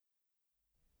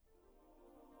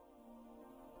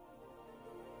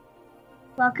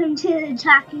Welcome to the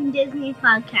Talking Disney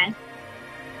podcast.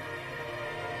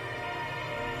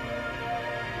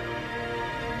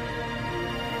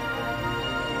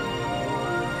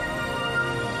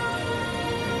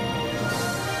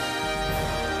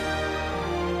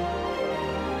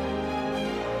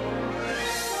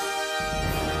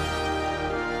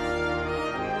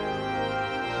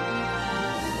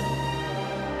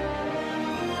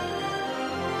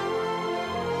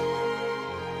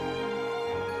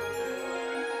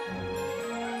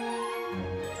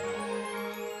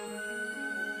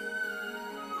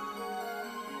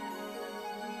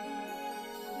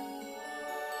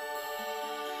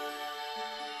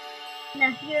 Now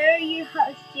here are your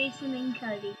hosts, Jason and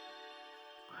Cody.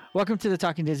 Welcome to the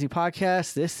Talking Disney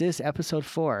podcast. This is episode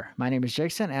 4. My name is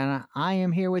Jason, and I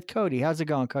am here with Cody. How's it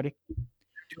going, Cody?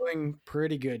 Doing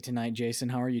pretty good tonight, Jason.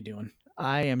 How are you doing?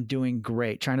 I am doing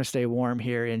great. Trying to stay warm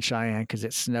here in Cheyenne because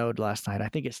it snowed last night. I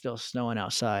think it's still snowing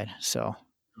outside. So,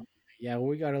 yeah,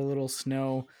 we got a little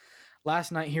snow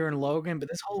last night here in Logan, but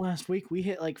this whole last week we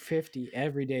hit like 50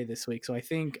 every day this week. So I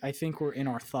think we're in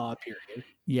our thaw period.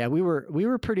 Yeah, we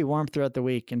were pretty warm throughout the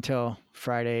week until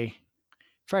Friday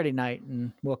night,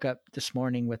 and woke up this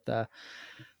morning with the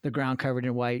ground covered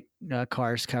in white,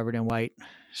 cars covered in white.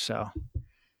 So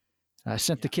I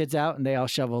sent the kids out, and they all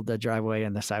shoveled the driveway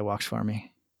and the sidewalks for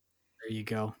me. There you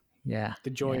go. Yeah. The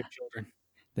joy of children.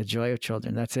 The joy of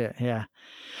children. That's it. Yeah.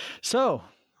 So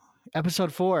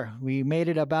episode 4, we made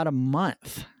it about a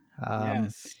month.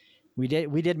 Yes. We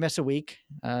did miss a week,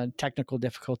 technical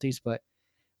difficulties, but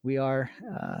we are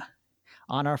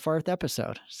on our 4th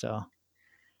episode. So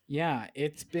yeah,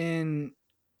 it's been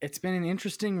an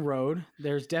interesting road.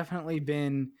 There's definitely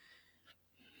been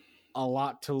a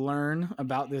lot to learn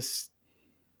about this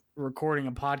recording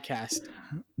a podcast.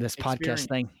 This podcast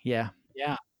thing. Yeah.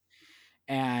 Yeah.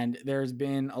 And there's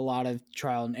been a lot of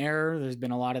trial and error. There's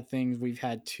been a lot of things we've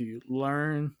had to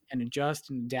learn and adjust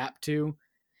and adapt to.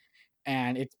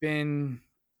 And it's been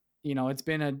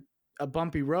a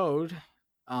bumpy road.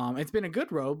 It's been a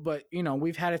good road, but,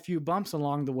 we've had a few bumps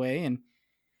along the way. And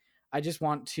I just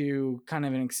want to kind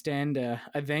of extend a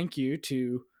thank you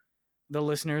to the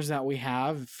listeners that we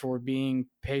have for being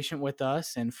patient with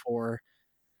us and for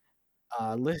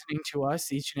listening to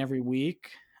us each and every week.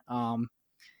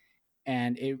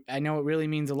 And I know it really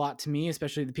means a lot to me,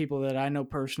 especially the people that I know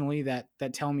personally that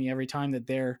tell me every time that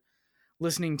they're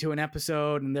listening to an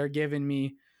episode and they're giving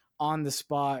me on the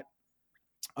spot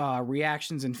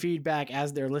reactions and feedback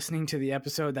as they're listening to the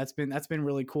episode. That's been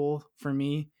really cool for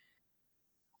me.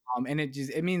 And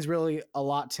it means really a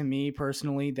lot to me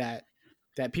personally that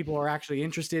people are actually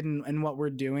interested in what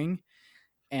we're doing,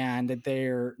 and that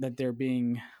they're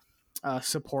being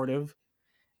supportive.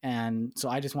 And so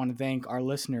I just want to thank our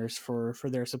listeners for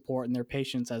their support and their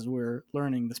patience as we're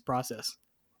learning this process.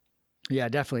 Yeah,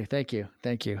 definitely. Thank you.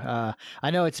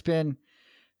 I know it's been,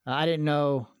 I didn't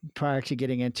know prior to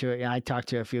getting into it. I talked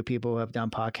to a few people who have done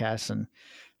podcasts, and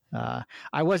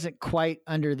I wasn't quite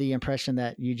under the impression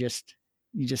that you just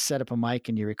set up a mic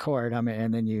and you record,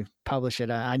 and then you publish it.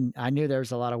 I knew there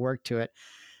was a lot of work to it.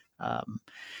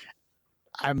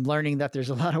 I'm learning that there's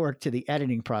a lot of work to the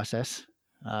editing process,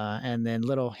 and then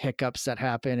little hiccups that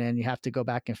happen, and you have to go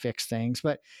back and fix things.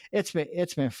 But it's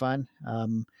been fun.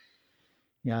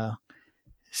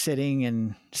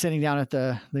 Sitting down at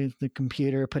the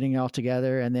computer, putting it all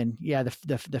together, and then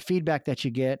the feedback that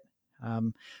you get,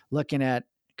 looking at,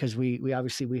 because we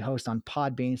obviously host on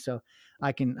Podbean, so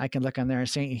I can look on there and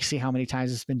see how many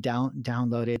times it's been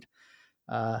downloaded.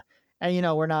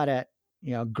 And we're not at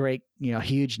great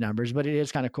huge numbers, but it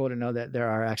is kind of cool to know that there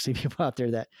are actually people out there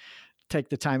that take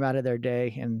the time out of their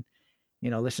day and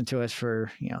listen to us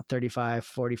for 35,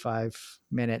 45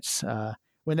 minutes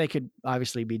when they could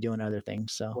obviously be doing other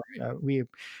things. So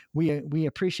we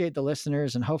appreciate the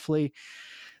listeners, and hopefully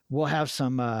we'll have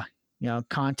some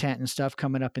content and stuff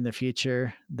coming up in the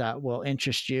future that will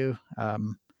interest you,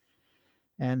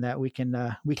 and that we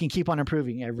can keep on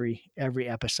improving every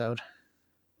episode.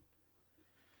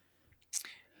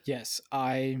 Yes,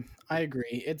 I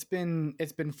agree. It's been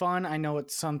fun. I know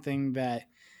it's something that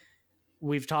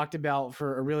we've talked about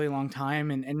for a really long time,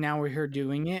 and now we're here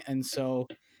doing it, and so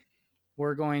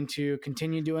we're going to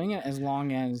continue doing it as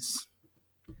long as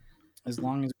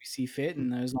we see fit,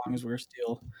 and as long as we're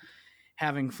still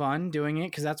having fun doing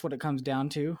it, because that's what it comes down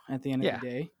to at the end of the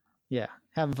day. Yeah,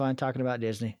 having fun talking about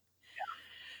Disney. Yeah.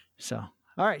 So,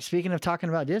 all right, speaking of talking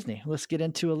about Disney, let's get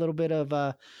into a little bit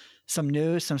of some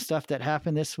news, some stuff that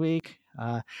happened this week.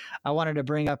 I wanted to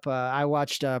bring up, I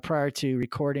watched, prior to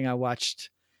recording,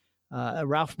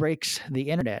 Ralph Breaks the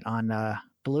Internet on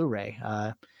Blu-ray.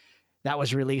 that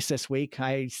was released this week.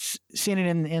 Seen it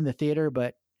in the theater,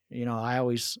 but I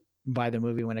always buy the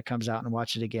movie when it comes out and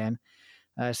watch it again.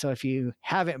 So if you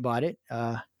haven't bought it,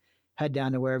 head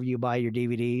down to wherever you buy your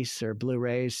DVDs or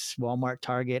Blu-rays, Walmart,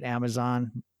 Target,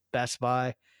 Amazon, Best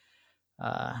Buy,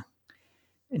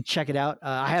 and check it out.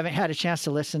 I haven't had a chance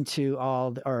to listen to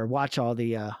or watch all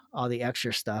the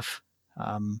extra stuff.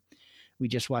 We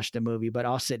just watched the movie, but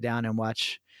I'll sit down and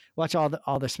watch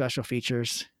all the special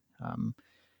features.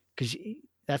 Because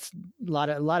that's a lot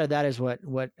of that is what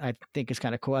I think is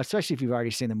kind of cool, especially if you've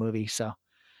already seen the movie. So,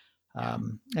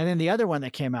 and then the other one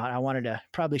that came out, I wanted to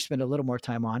probably spend a little more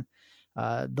time on.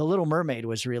 The Little Mermaid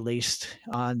was released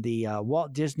on the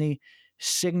Walt Disney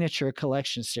Signature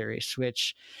Collection series,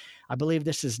 which I believe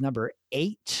this is number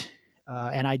 8.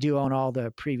 And I do own all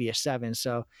the previous 7.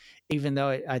 So even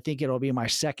though I think it'll be my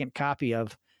second copy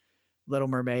of Little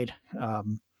Mermaid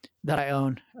that I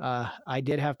own, I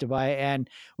did have to buy it. And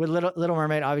with Little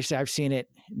Mermaid, obviously I've seen it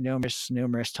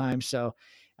numerous times. So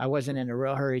I wasn't in a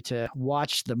real hurry to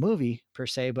watch the movie per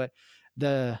se, but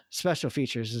the special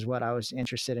features is what I was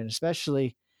interested in.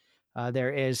 Especially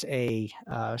there is a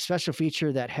special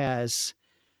feature that has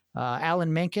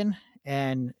Alan Menken,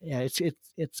 and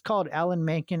it's called Alan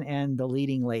Menken and the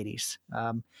Leading Ladies.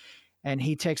 And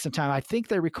he takes some time. I think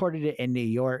they recorded it in New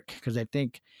York because I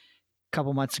think a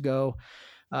couple months ago,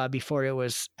 before it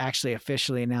was actually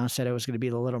officially announced that it was going to be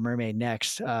The Little Mermaid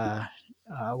next,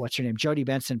 what's her name? Jodie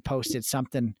Benson posted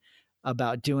something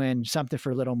about doing something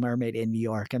for Little Mermaid in New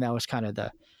York. And that was kind of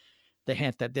the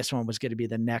hint that this one was going to be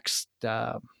the next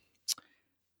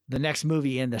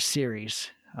movie in the series.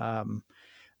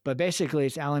 But basically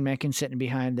it's Alan Menken sitting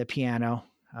behind the piano.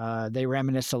 They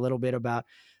reminisce a little bit about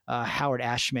Howard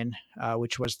Ashman,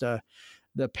 which was the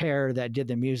pair that did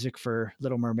the music for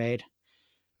Little Mermaid.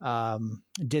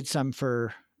 Did some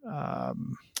for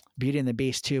Beauty and the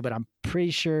Beast too, but I'm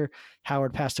pretty sure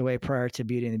Howard passed away prior to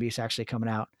Beauty and the Beast actually coming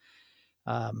out.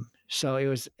 So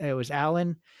it was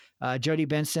Alan, Jodie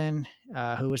Benson,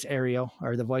 who was Ariel,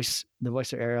 or the voice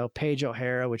of Ariel, Paige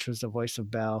O'Hara, which was the voice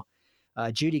of Belle,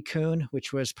 Judy Kuhn,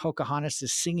 which was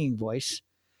Pocahontas' singing voice,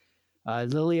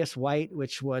 Lillias White,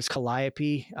 which was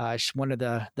Calliope, one of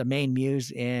the main muse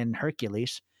in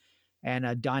Hercules,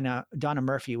 and Donna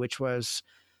Murphy, which was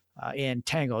in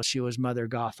Tangled. She was Mother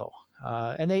Gothel.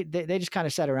 And they just kind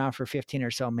of sat around for 15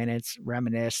 or so minutes,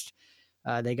 reminisced.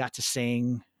 They got to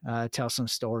sing, tell some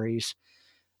stories.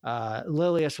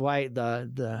 Lillias White,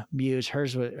 the muse,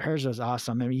 hers was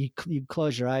awesome. I mean, you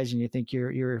close your eyes and you think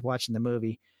you're watching the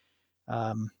movie.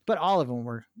 But all of them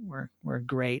were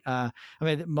great. I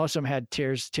mean, most of them had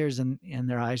tears in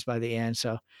their eyes by the end.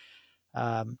 So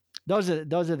those are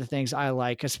the things I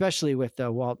like, especially with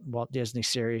the Walt Disney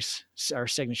series, our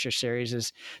signature series,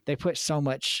 is they put so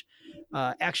much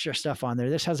extra stuff on there.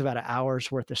 This has about an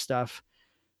hour's worth of stuff.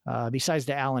 Besides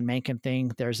the Alan Menken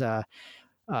thing, there's a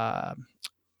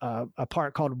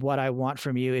part called "What I Want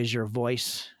from You Is Your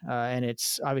Voice," and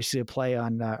it's obviously a play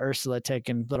on Ursula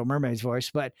taking Little Mermaid's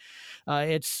voice, but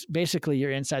it's basically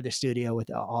you're inside the studio with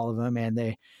all of them, and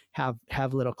they have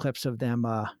little clips of them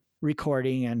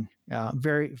recording, and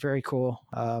very, very cool.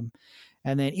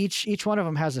 And then each one of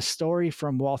them has a story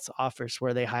from Walt's office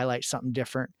where they highlight something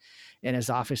different in his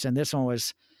office, and this one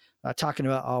was talking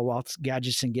about all Walt's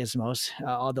gadgets and gizmos,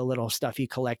 all the little stuff he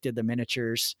collected, the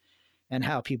miniatures, and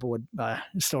how people would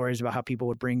stories about how people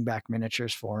would bring back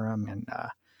miniatures for him. And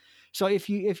so if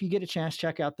you get a chance,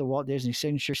 check out the Walt Disney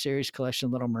Signature Series Collection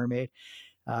Little Mermaid.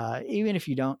 Even if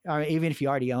you don't, or even if you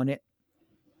already own it,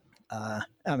 I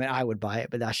mean, I would buy it,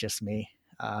 but that's just me.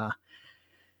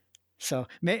 So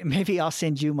maybe I'll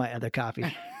send you my other copy.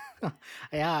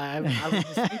 Yeah, I was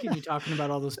just thinking you talking about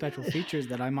all those special features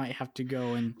that I might have to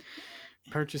go and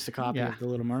purchase a copy of The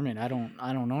Little Mermaid. I don't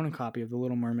own a copy of The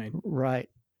Little Mermaid. Right.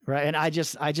 And I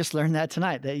just learned that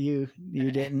tonight that you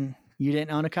didn't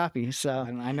own a copy. So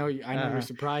I know you're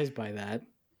surprised by that.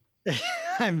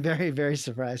 I'm very, very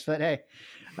surprised. But hey,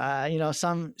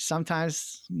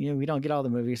 sometimes we don't get all the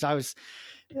movies. I was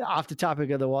off the topic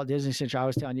of the Walt Disney Center. I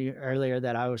was telling you earlier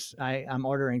that I'm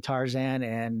ordering Tarzan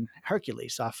and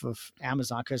Hercules off of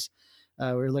Amazon because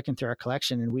we're looking through our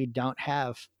collection and we don't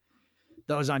have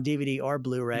those on DVD or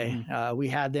Blu-ray. Mm-hmm. We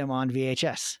had them on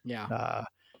VHS. Yeah.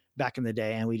 Back in the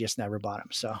day, and we just never bought them.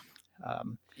 So,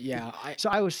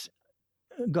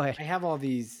 go ahead. I have all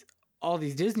these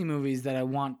Disney movies that I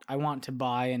want to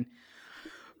buy and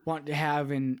want to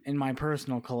have in my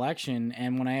personal collection.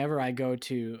 And whenever I go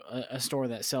to a store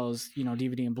that sells,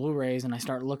 DVD and Blu-rays, and I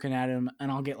start looking at them,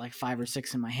 and I'll get like 5 or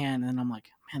 6 in my hand, and then I'm like,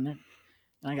 man,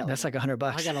 I got That's like $100.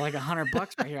 I got like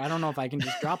 $100 right here. I don't know if I can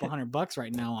just drop $100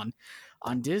 right now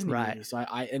on Disney Right. movies. So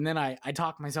I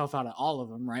talk myself out of all of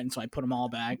them, right? And so I put them all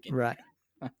back. And, Right.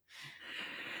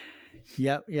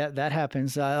 Yep, that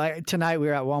happens. Like tonight we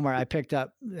were at Walmart. I picked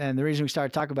up, and the reason we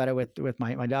started talking about it with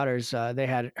my daughters, they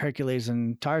had Hercules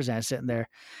and Tarzan sitting there.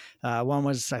 One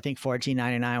was I think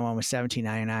 $14.99, one was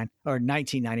 $17.99 or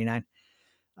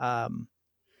 $19.99.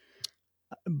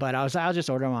 But I'll just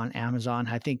order them on Amazon.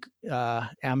 I think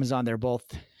Amazon they're both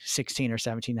 $16 or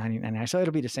 $17.99, so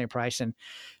it'll be the same price, and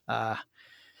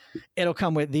it'll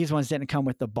come with these ones. Didn't come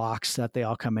with the box that they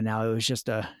all come in now. It was just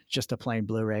a plain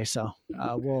Blu-ray. So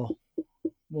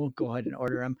we'll go ahead and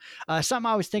order them. Something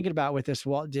I was thinking about with this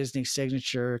Walt Disney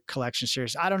Signature Collection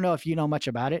series. I don't know if you know much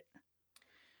about it.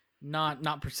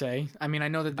 Not per se. I mean, I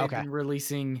know that they've been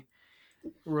releasing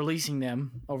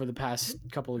them over the past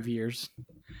couple of years.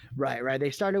 Right.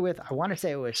 They started with, I want to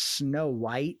say it was Snow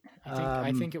White.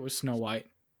 I think it was Snow White.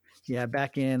 Yeah,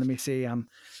 back in, let me see, I'm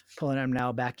pulling them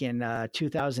now, back in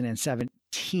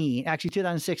 2017, actually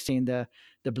 2016, the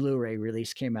Blu-ray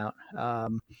release came out.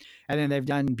 And then they've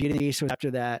done Beauty and the Beast after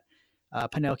that,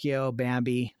 Pinocchio,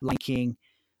 Bambi, Lion King,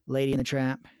 Lady and the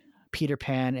Tramp, Peter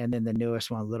Pan, and then the newest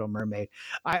one, Little Mermaid.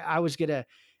 I was going to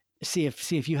see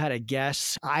if you had a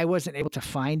guess. I wasn't able to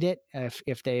find it,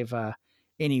 if they've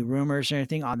any rumors or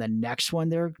anything on the next one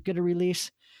they're going to release.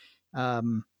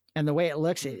 And the way it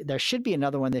looks, there should be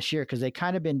another one this year because they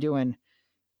kind of been doing.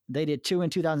 They did 2 in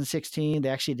 2016. They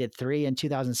actually did 3 in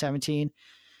 2017,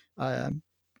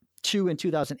 2 in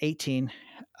 2018.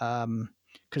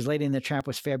 Because Lady and the Tramp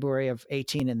was February of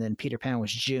 18, and then Peter Pan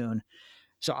was June.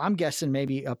 So I'm guessing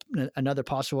maybe another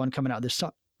possible one coming out this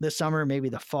summer, maybe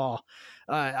the fall.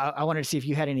 I wanted to see if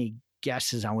you had any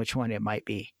guesses on which one it might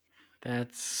be.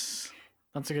 That's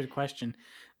a good question.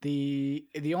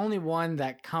 The only one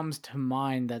that comes to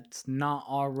mind that's not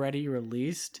already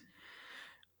released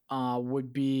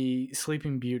would be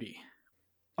Sleeping Beauty.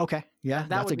 Okay, yeah,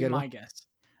 that's a good my one. guess.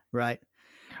 Right.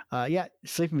 Yeah,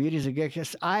 Sleeping Beauty is a good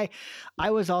guess. I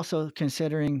was also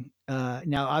considering.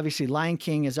 Now, obviously, Lion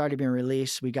King has already been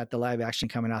released. We got the live action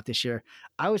coming out this year.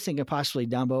 I was thinking possibly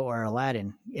Dumbo or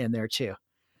Aladdin in there too,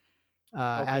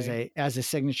 as a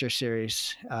signature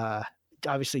series.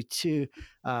 Obviously,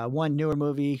 one newer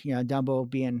movie, Dumbo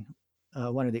being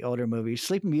one of the older movies.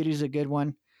 Sleeping Beauty is a good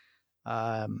one.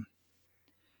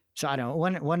 So I don't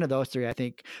know, one of those three. I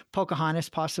think Pocahontas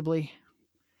possibly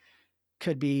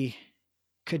could be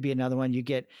another one. You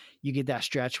get that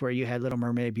stretch where you had Little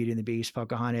Mermaid, Beauty and the Beast,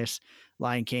 Pocahontas,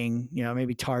 Lion King.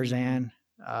 Maybe Tarzan.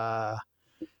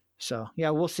 So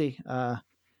yeah, we'll see.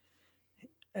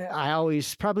 I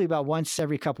always, probably about once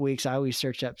every couple weeks, I always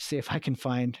search up, see if I can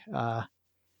find when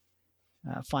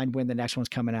the next one's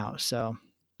coming out. So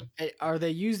are they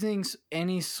using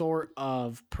any sort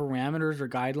of parameters or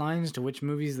guidelines to which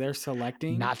movies they're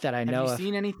selecting? Not that I know of. Have you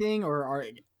seen anything, or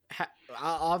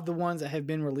of the ones that have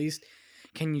been released,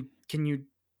 can you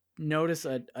notice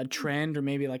a trend or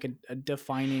maybe like a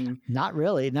defining? Not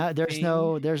really. No, there's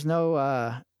no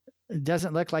it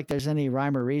doesn't look like there's any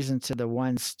rhyme or reason to the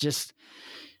ones. Just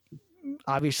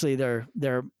obviously they're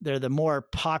the more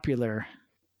popular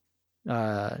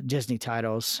Disney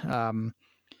titles.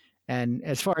 And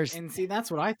as far as, and see,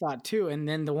 that's what I thought too. And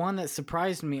then the one that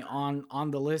surprised me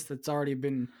on the list that's already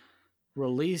been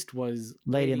released was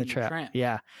Lady and the Tramp.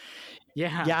 Yeah.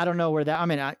 I don't know where that. I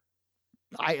mean,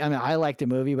 I like the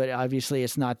movie, but obviously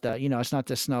it's not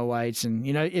the Snow Whites. And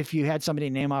if you had somebody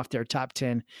name off their top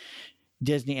 10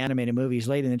 Disney animated movies,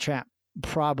 Lady and the Tramp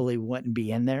probably wouldn't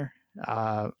be in there.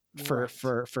 For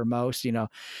most,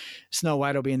 Snow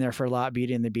White will be in there for a lot.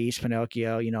 Beauty and the Beast,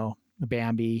 Pinocchio,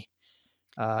 Bambi,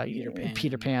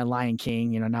 Peter Pan, Lion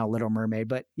King, now Little Mermaid.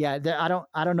 But yeah,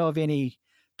 I don't know of any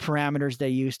parameters they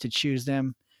use to choose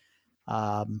them.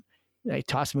 They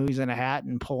toss movies in a hat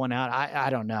and pull one out. I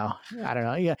don't know.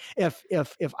 Yeah,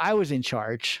 if I was in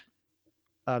charge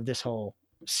of this whole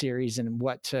series and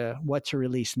what to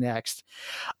release next,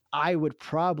 I would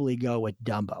probably go with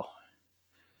Dumbo.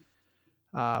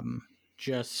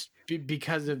 Just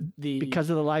because of the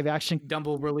live action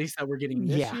Dumbo release that we're getting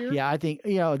this year? Yeah, I think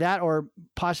that, or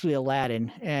possibly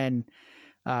Aladdin. And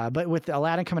but with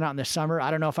Aladdin coming out in the summer, I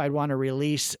don't know if I'd want to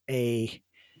release a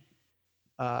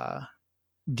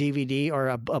DVD or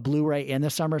a Blu-ray in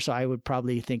the summer. So I would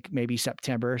probably think maybe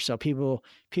September. So people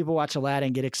watch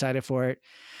Aladdin, get excited for it.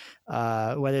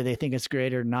 Whether they think it's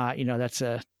great or not, that's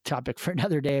a topic for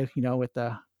another day, with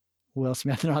the Will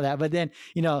Smith and all that. But then,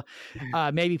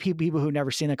 maybe people who've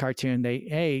never seen the cartoon,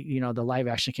 the live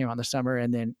action came out in the summer,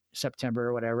 and then September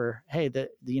or whatever, hey, the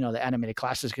animated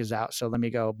classic is out, so let me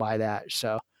go buy that.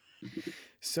 So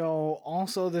So,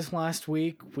 also this last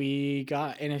week, we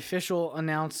got an official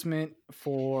announcement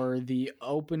for the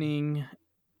opening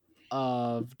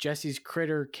of Jesse's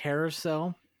Critter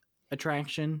Carousel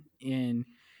attraction in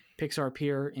Pixar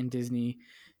Pier in Disney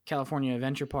California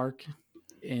Adventure Park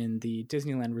in the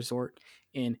Disneyland Resort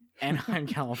in Anaheim,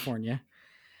 California.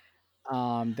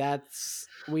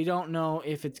 We don't know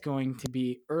if it's going to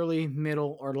be early,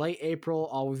 middle, or late April.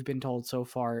 All we've been told so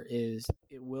far is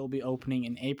it will be opening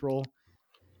in April,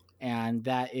 and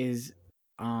that is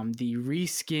the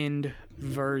reskinned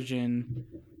version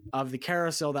of the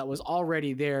carousel that was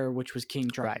already there, which was King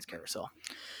Triton's carousel.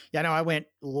 Yeah, no, I went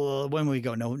when we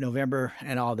go November,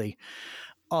 and all the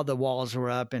walls were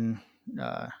up, and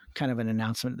kind of an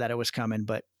announcement that it was coming,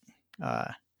 but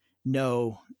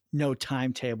no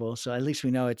timetable. So at least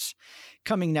we know it's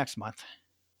coming next month.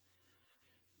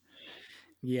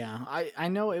 Yeah, I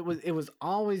know it was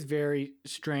always very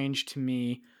strange to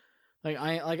me.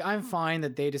 I'm fine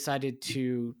that they decided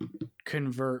to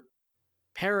convert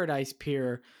Paradise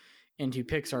Pier into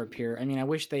Pixar Pier. I mean, I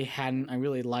wish they hadn't. I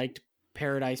really liked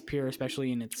Paradise Pier,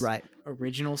 especially in its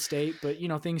original state. But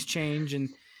things change, and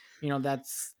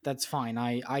that's fine.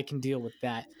 I can deal with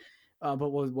that. But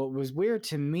what was weird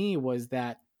to me was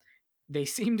that they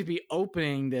seem to be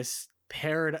opening this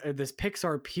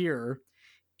Pixar Pier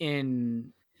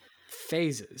in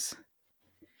phases.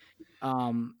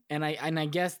 And I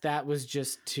guess that was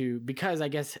just because I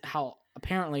guess how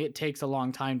apparently it takes a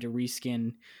long time to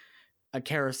reskin a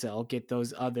carousel, get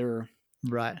those other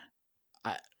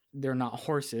they're not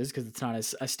horses because it's not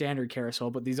a standard carousel,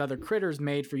 but these other critters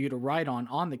made for you to ride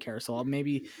on the carousel.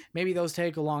 Maybe those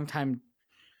take a long time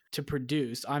to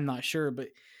produce. I'm not sure, but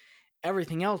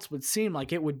everything else would seem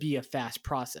like it would be a fast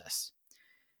process.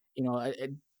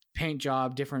 A paint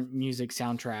job, different music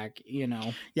soundtrack.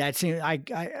 Yeah, it seems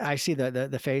I see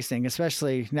the face thing,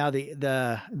 especially now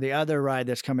the other ride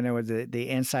that's coming in with the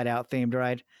Inside Out themed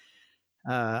ride.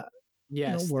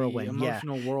 Yes, Whirlwind. The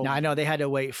emotional Whirlwind. Now I know they had to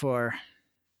wait for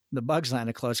the Bugs Land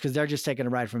to close because they're just taking a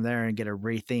ride from there and get to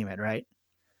retheme it, right?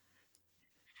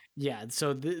 Yeah,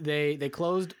 so they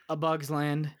closed a Bugs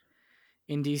Land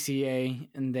in DCA,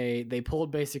 and they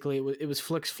pulled basically it was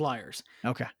Flix Flyers.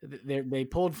 Okay. They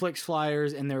pulled Flix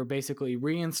Flyers, and they were basically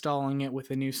reinstalling it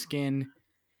with a new skin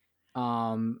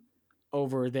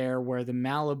over there where the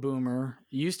Maliboomer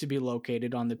used to be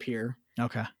located on the pier.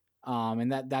 Okay.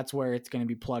 And that's where it's going to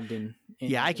be plugged in.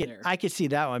 Yeah, I could see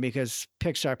that one because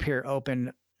Pixar Pier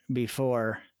opened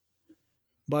before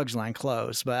Bugs Land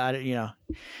closed, but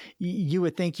you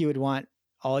would think you would want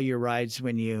all your rides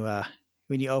when you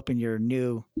open your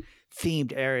new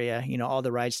themed area, all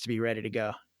the rides to be ready to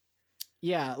go.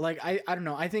 Yeah, I don't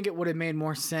know. I think it would have made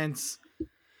more sense,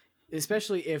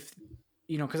 especially if,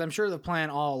 because I'm sure the plan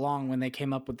all along when they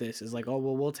came up with this is like, oh,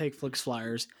 well, we'll take Flix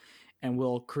Flyers and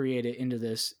we'll create it into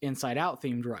this Inside Out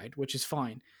themed ride, which is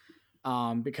fine.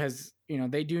 Because,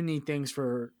 they do need things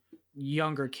for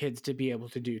younger kids to be able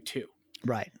to do too.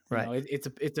 Right.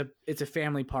 It's a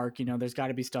family park, there's got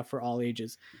to be stuff for all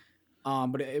ages.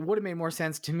 But it would have made more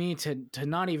sense to me to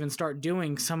not even start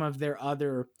doing some of their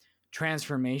other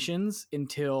transformations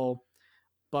until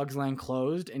Bugs Land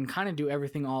closed and kind of do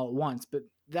everything all at once. But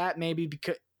that may be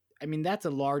because, that's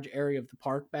a large area of the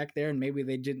park back there, and maybe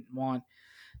they didn't want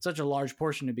such a large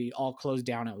portion to be all closed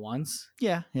down at once.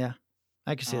 Yeah.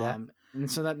 I can see that. And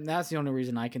so that's the only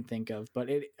reason I can think of. But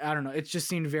I don't know. It just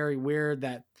seemed very weird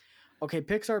that, okay,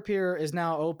 Pixar Pier is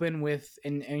now open with,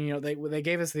 and they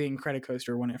gave us the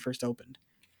Incredicoaster when it first opened,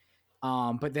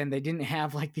 but then they didn't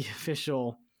have like the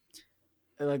official,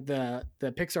 like the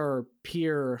Pixar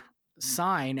Pier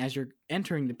sign as you're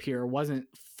entering the pier wasn't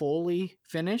fully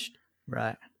finished.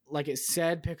 Right. Like it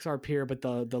said Pixar Pier, but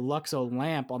the Luxo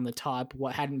lamp on the top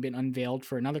hadn't been unveiled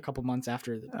for another couple months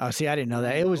after. See, I didn't know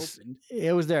that. It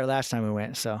was there last time we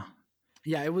went, so.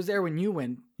 Yeah, it was there when you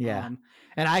went. Yeah,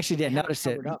 and I actually didn't notice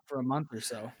it up for a month or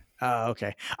so. Oh,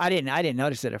 okay. I didn't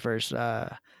notice it at first.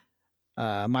 My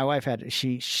wife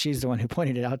she's the one who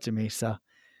pointed it out to me. So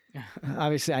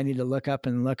obviously, I need to look up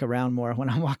and look around more when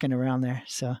I'm walking around there.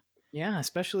 So yeah,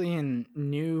 especially in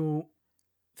new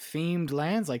themed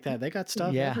lands like that, they got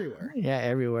stuff everywhere. Yeah,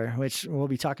 everywhere. Which we'll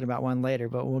be talking about one later,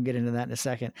 but we'll get into that in a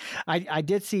second. I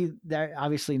did see there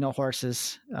obviously no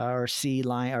horses or sea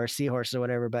lion or seahorses or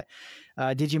whatever, but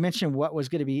did you mention what was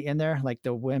going to be in there? Like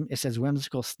it says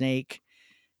whimsical snake,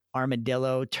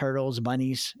 armadillo, turtles,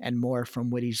 bunnies, and more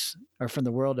from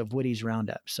the world of Woody's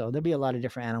Roundup. So there'll be a lot of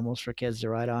different animals for kids to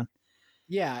ride on.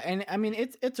 Yeah, and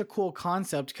it's a cool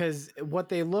concept because what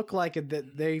they look like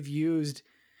that they've used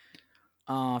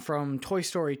from Toy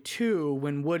Story 2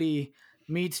 when Woody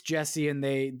meets Jesse and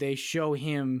they show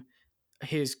him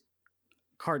his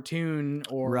cartoon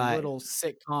or Right. little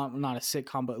sitcom, not a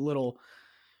sitcom, but little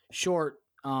short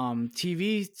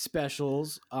TV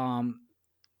specials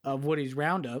of Woody's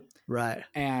Roundup. Right.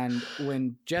 And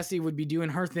when Jessie would be doing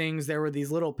her things, there were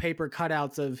these little paper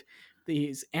cutouts of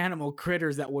these animal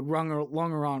critters that would run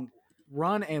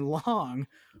along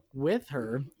with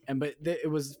her. But it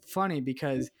was funny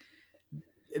because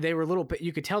they were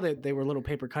you could tell that they were little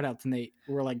paper cutouts and they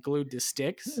were like glued to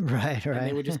sticks. Right. And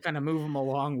they would just kind of move them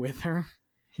along with her.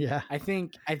 Yeah. I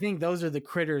think those are the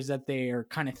critters that they are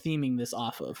kind of theming this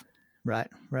off of. Right.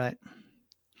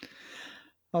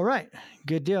 All right.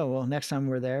 Good deal. Well, next time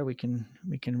we're there, we can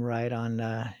ride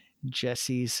on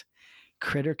Jessie's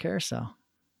Critter Carousel.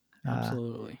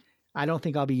 Absolutely. I don't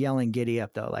think I'll be yelling "giddy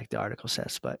up" though, like the article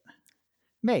says, but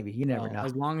maybe. You never know.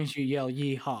 As long as you yell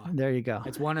 "yeehaw," there you go.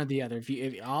 It's one or the other.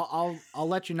 I'll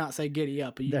let you not say "giddy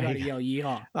up," but you got to yell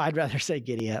 "yeehaw." I'd rather say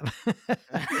 "giddy up."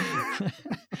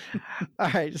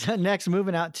 All right. So next,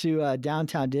 moving out to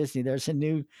downtown Disney, there's a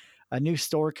new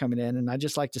store coming in, and I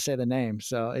just like to say the name.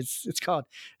 So it's called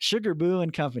Sugar Boo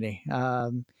and Company,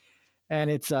 and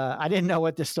it's I didn't know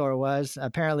what the store was.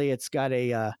 Apparently, it's got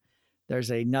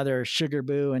there's another Sugar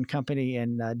Boo and Company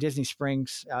in Disney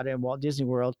Springs out in Walt Disney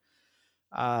World,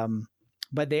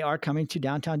 but they are coming to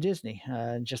downtown Disney.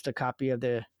 Just a copy of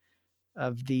the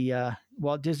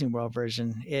Walt Disney World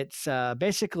version. It's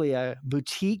basically a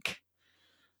boutique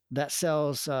that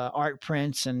sells art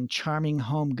prints and charming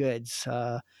home goods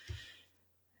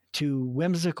to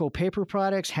whimsical paper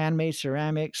products, handmade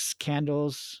ceramics,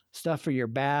 candles, stuff for your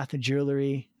bath,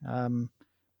 jewelry,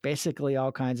 basically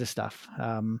all kinds of stuff.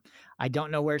 I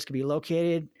don't know where it's going to be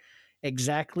located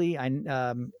exactly.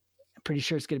 I'm pretty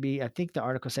sure it's going to be, I think the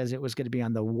article says it was going to be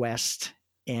on the west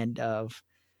end of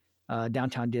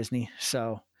downtown Disney.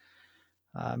 So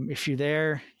if you're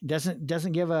there,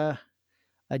 doesn't give a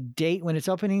date when it's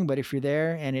opening, but if you're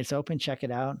there and it's open, check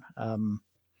it out.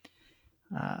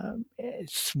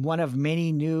 It's one of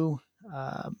many new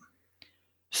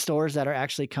stores that are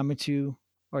actually coming to,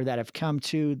 or that have come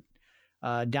to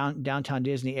downtown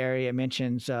Disney area. It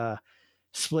mentions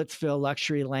Splitsville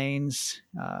Luxury Lanes,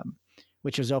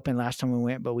 which was open last time we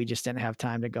went, but we just didn't have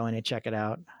time to go in and check it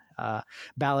out.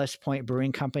 Ballast Point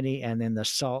Brewing Company, and then the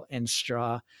Salt and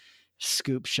Straw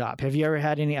Scoop Shop. Have you ever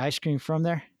had any ice cream from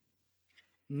there?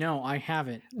 No, I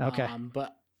haven't. Okay.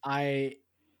 But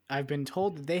I've been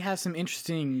told that they have some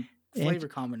interesting flavor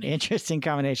combinations. Interesting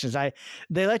combinations.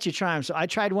 They let you try them. So I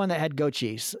tried one that had goat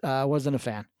cheese. Wasn't a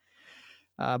fan.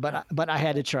 But I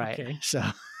had to try it. So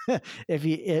if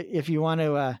you want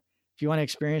to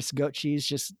experience goat cheese,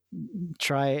 just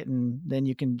try it, and then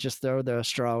you can just throw the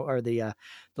straw or the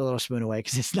little spoon away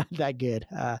because it's not that good.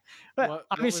 But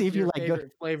obviously, if you like goat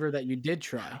flavor that you did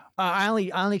try, I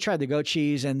only tried the goat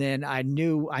cheese, and then I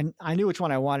knew which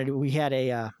one I wanted. We had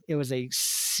it was a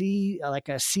sea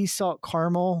salt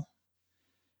caramel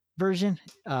version.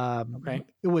 Okay,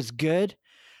 it was good,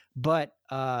 but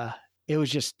it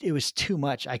was too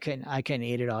much. I couldn't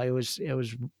eat it all. It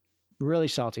was really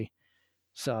salty.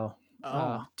 So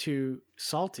too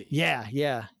salty. Yeah.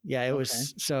 It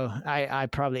was. So I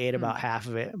probably ate about half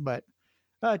of it, but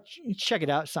check it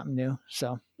out. Something new. So,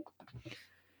 all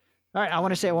right. I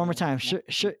want to say it one more time.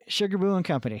 Sugar Boo and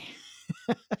Company.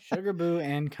 Sugar Boo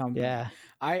and Company. Yeah.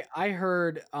 I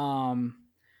heard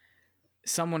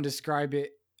someone describe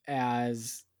it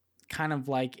as kind of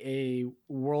like a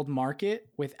World Market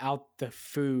without the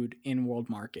food in World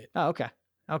Market. Oh, okay.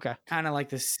 Kind of like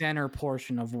the center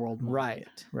portion of World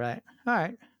Market. Right. All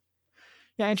right.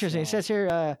 Yeah, interesting. So, it says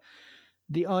here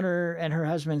the owner and her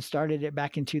husband started it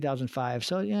back in 2005.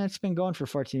 So yeah, it's been going for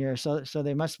 14 years. So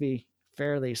they must be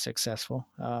fairly successful.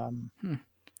 But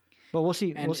we'll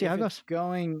see. We'll see how it goes.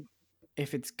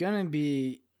 If it's going to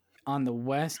be on the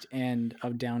west end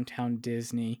of downtown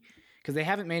Disney, because they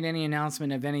haven't made any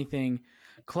announcement of anything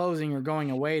closing or going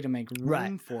away to make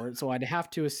room for it. So I'd have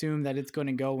to assume that it's going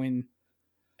to go in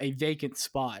a vacant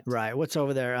spot. Right. What's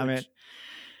over there? I mean,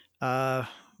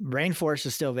 Rainforest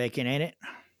is still vacant, ain't it?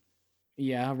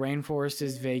 Yeah, Rainforest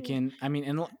is vacant. I mean,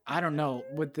 and I don't know,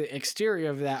 with the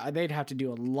exterior of that, they'd have to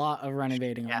do a lot of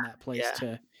renovating on that place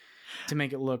to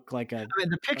make it look like a. I mean,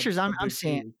 the pictures I'm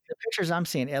seeing,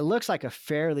 it looks like a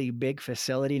fairly big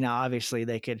facility. Now, obviously,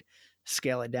 they could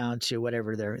scale it down to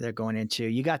whatever they're going into.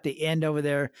 You got the end over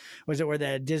there. Was it where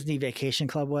the Disney Vacation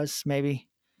Club was? Maybe.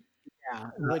 Yeah,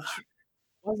 which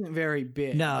wasn't very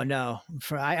big. No.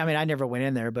 I mean, I never went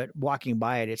in there, but walking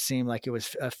by it seemed like it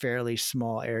was a fairly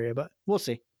small area. But we'll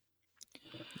see.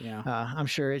 Yeah, I'm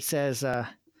sure it says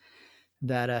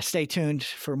that stay tuned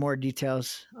for more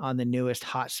details on the newest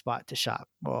hotspot to shop.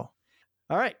 Well,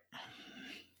 all right.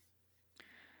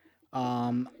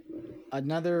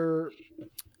 Another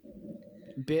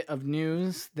bit of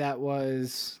news that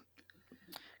was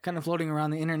kind of floating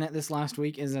around the internet this last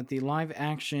week is that the live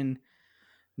action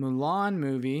Mulan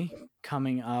movie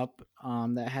coming up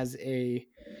that has a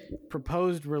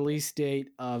proposed release date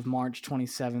of March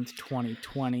 27th,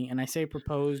 2020. And I say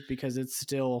proposed because it's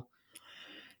still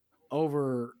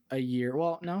over a year.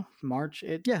 Well, no, March.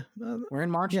 We're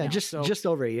in March now. Just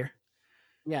over a year.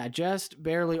 Yeah, just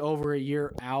barely over a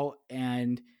year out,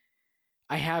 and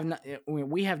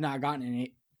we have not gotten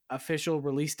any official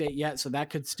release date yet, so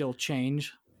that could still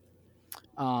change.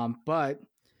 But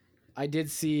I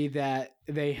did see that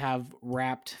they have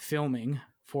wrapped filming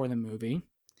for the movie,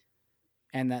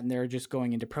 and that they're just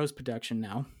going into post-production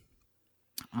now.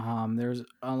 There's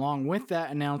along with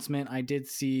that announcement, I did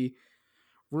see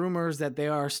rumors that they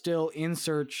are still in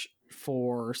search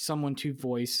for someone to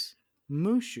voice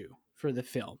Mushu for the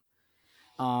film.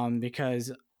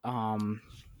 Because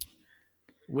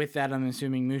with that, I'm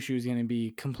assuming Mushu is going to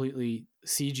be completely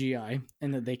CGI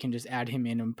and that they can just add him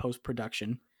in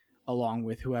post-production along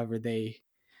with whoever they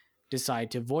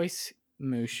decide to voice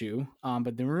Mushu.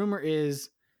 But the rumor is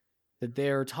that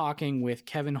they're talking with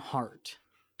Kevin Hart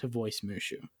to voice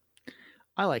Mushu.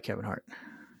 I like Kevin Hart.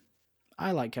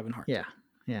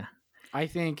 Yeah. I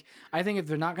think if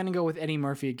they're not going to go with Eddie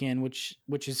Murphy again, which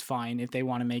is fine if they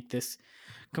want to make this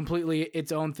completely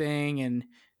its own thing and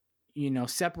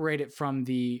separate it from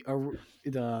the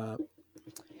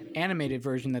animated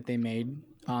version that they made,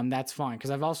 that's fine,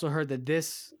 because I've also heard that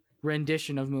this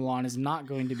rendition of Mulan is not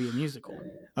going to be a musical.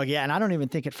 Oh yeah, and I don't even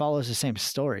think it follows the same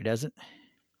story, does it?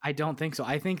 I don't think so.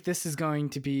 I think this is going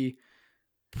to be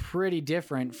pretty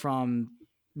different from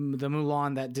the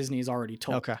Mulan that Disney has already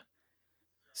told. Okay.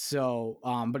 So,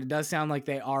 but it does sound like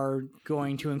they are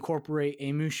going to incorporate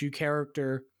a Mushu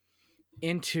character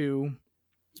into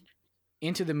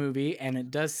the movie, and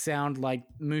it does sound like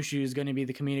Mushu is going to be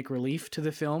the comedic relief to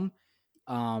the film.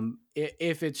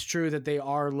 If it's true that they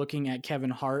are looking at Kevin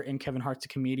Hart, and Kevin Hart's a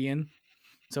comedian,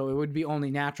 so it would be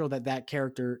only natural that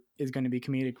character is going to be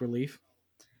comedic relief.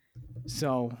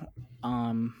 So,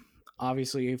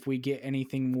 obviously, if we get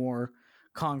anything more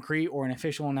concrete or an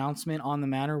official announcement on the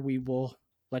matter, we will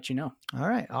let you know. All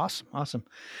right. Awesome.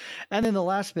 And then the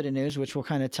last bit of news, which will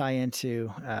kind of tie into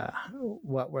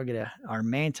what our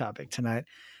main topic tonight.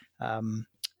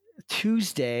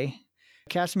 Tuesday,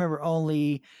 cast member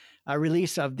only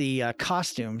release of the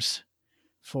costumes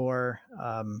for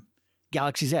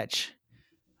Galaxy's Edge.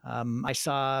 I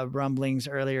saw rumblings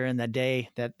earlier in the day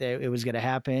that it was going to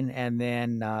happen, and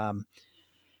then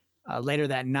later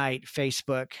that night,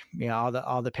 Facebook,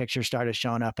 all the pictures started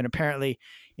showing up, and apparently,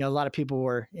 a lot of people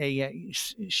were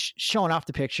showing off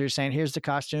the pictures, saying, "Here's the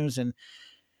costumes," and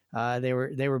they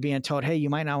were being told, "Hey,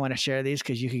 you might not want to share these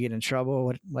because you could get in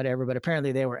trouble, whatever." But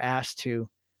apparently, they were asked to,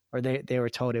 or they were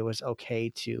told it was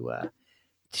okay to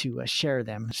share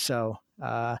them. So,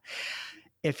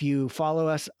 if you follow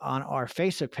us on our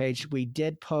Facebook page, we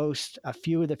did post a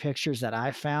few of the pictures that I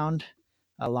found,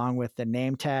 along with the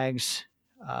name tags.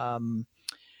 I don't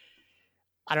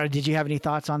know. Did you have any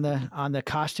thoughts on the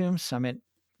costumes? I mean,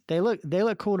 they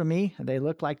look cool to me. They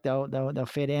look like they'll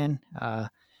fit in.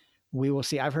 We will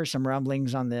see. I've heard some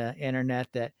rumblings on the internet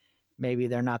that maybe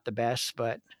they're not the best,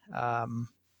 but I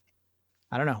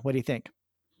don't know. What do you think?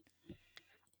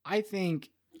 I think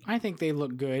they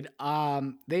look good.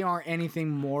 They aren't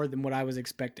anything more than what I was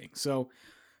expecting. So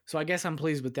I guess I'm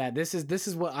pleased with that. This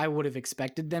is what I would have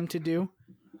expected them to do.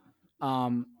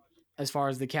 As far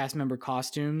as the cast member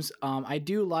costumes, I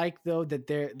do like though that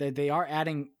they are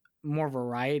adding more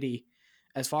variety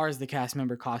as far as the cast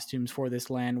member costumes for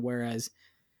this land. Whereas,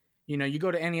 you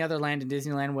go to any other land in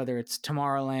Disneyland, whether it's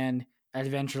Tomorrowland,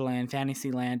 Adventureland,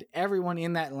 Fantasyland, everyone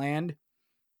in that land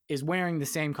is wearing the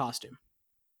same costume.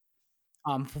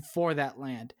 For that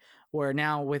land, where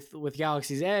now with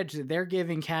Galaxy's Edge, they're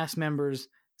giving cast members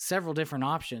several different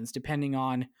options depending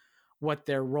on what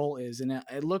their role is. And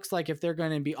it looks like if they're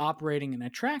going to be operating an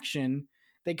attraction,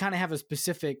 they kind of have a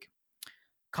specific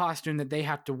costume that they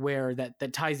have to wear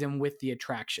that ties in with the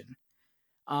attraction.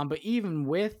 But even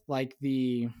with like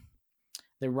the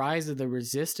Rise of the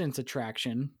Resistance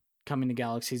attraction coming to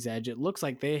Galaxy's Edge, it looks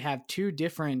like they have two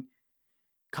different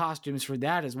costumes for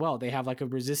that as well. They have like a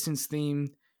Resistance themed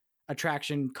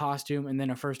attraction costume and then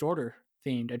a First Order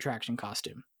themed attraction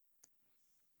costume.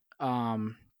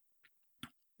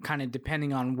 Kind of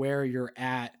depending on where you're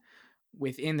at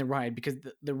within the ride, because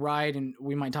the ride, and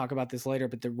we might talk about this later,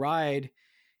 but the ride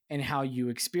and how you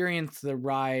experience the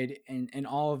ride and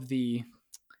all of the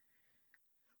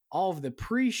all of the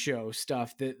pre-show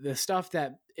stuff, the stuff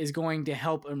that is going to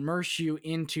help immerse you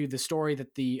into the story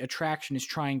that the attraction is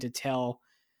trying to tell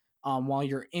while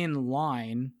you're in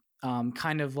line.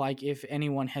 Kind of like if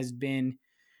anyone has been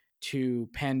to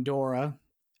Pandora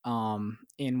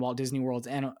in Walt Disney World's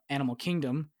Animal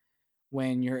Kingdom,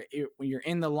 when you're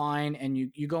in the line and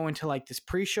you go into like this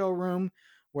pre-show room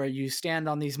where you stand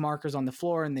on these markers on the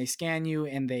floor and they scan you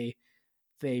and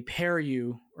they pair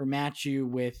you or match you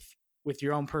with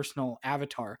your own personal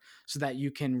avatar so that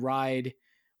you can ride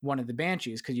one of the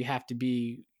Banshees, because you have to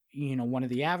be, one of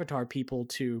the avatar people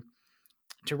to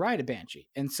ride a Banshee.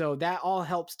 And so that all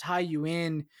helps tie you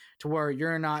in to where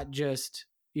you're not just,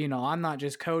 I'm not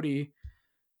just Cody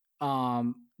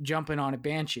jumping on a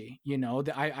Banshee.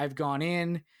 I've gone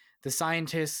in, the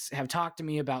scientists have talked to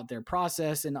me about their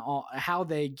process and how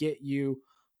they get you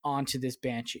onto this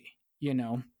Banshee,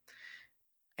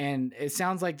 and it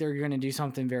sounds like they're going to do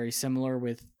something very similar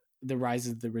with the Rise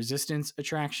of the Resistance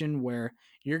attraction, where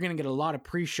you're going to get a lot of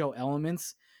pre-show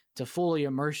elements to fully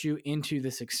immerse you into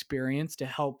this experience to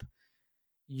help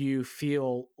you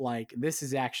feel like this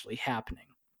is actually happening.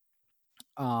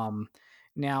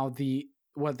 Now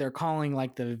what they're calling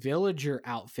like the villager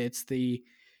outfits, the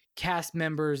cast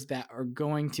members that are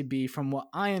going to be, from what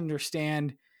I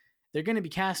understand, they're going to be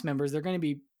cast members. They're going to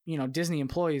be, Disney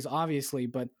employees, obviously,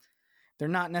 but they're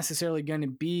not necessarily going to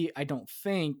be, I don't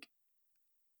think,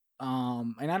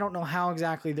 and I don't know how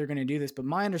exactly they're going to do this, but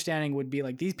my understanding would be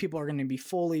like these people are going to be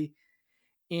fully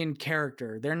in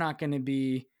character. They're not going to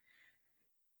be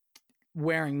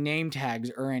wearing name tags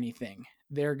or anything.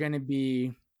 They're going to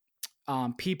be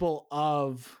people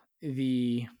of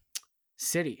the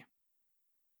city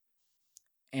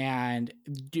and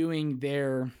doing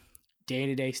their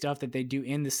day-to-day stuff that they do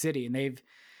in the city. And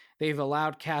they've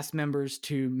allowed cast members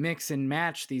to mix and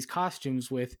match these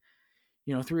costumes with,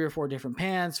 3 or 4 different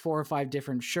pants, 4 or 5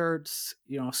 different shirts,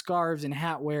 scarves and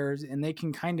hat wears, and they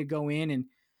can kind of go in and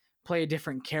play a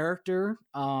different character,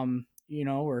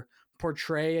 or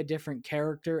portray a different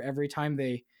character every time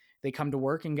they come to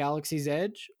work in Galaxy's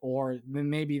Edge. Or then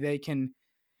maybe they can,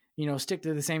 stick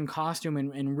to the same costume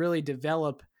and really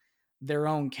develop their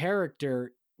own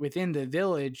character within the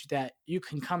village that you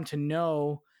can come to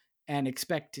know and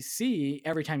expect to see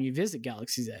every time you visit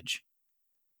Galaxy's Edge.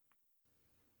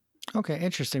 Okay,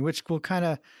 interesting. Which will kind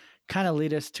of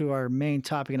lead us to our main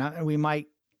topic, and we might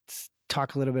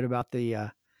talk a little bit about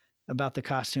the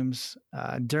costumes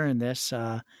during this.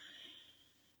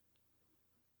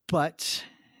 But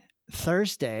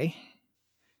Thursday,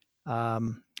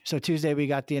 so Tuesday we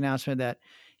got the announcement that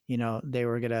they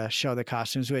were going to show the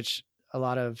costumes, which a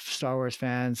lot of Star Wars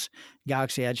fans,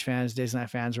 Galaxy Edge fans, Disneyland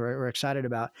fans were excited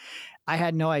about. I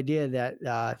had no idea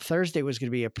that Thursday was going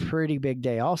to be a pretty big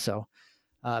day also.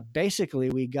 Basically,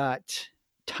 we got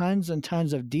tons and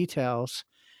tons of details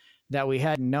that we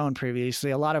hadn't known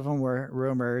previously. A lot of them were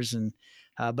rumors,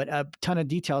 but a ton of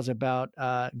details about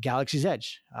Galaxy's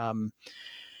Edge.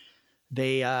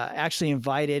 They actually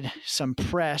invited some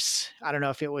press. I don't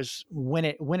know if it was when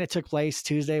it took place,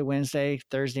 Tuesday, Wednesday,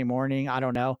 Thursday morning. I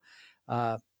don't know.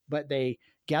 But they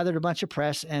gathered a bunch of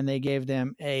press and they gave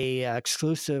them a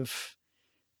exclusive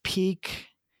peek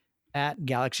at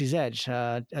Galaxy's Edge,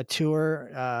 a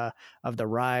tour of the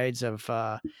rides, of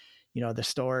the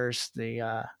stores,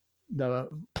 the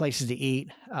places to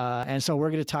eat, and so we're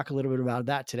going to talk a little bit about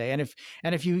that today.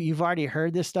 And if you've already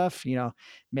heard this stuff,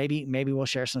 maybe we'll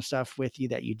share some stuff with you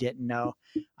that you didn't know.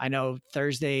 I know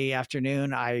Thursday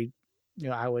afternoon I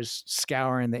was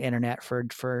scouring the internet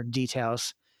for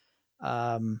details,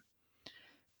 and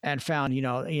found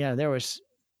there was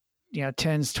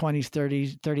 10s,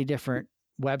 20s, 30 different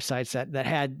websites that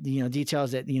had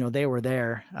details that they were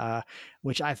there,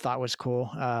 which I thought was cool.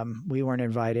 We weren't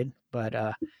invited,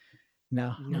 but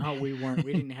no, we weren't.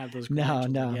 We didn't have those. No,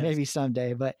 maybe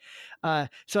someday. But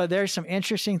so there's some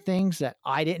interesting things that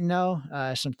I didn't know,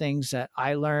 some things that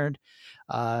I learned,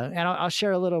 and I'll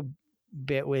share a little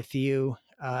bit with you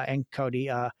and Cody.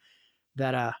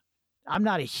 That I'm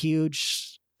not a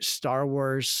huge Star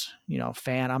Wars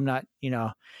fan. I'm not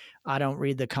I don't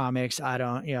read the comics. I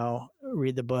don't,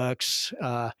 read the books.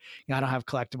 I don't have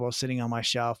collectibles sitting on my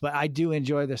shelf, but I do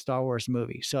enjoy the Star Wars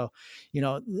movie. So,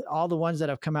 all the ones that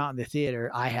have come out in the theater,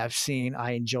 I have seen.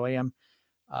 I enjoy them.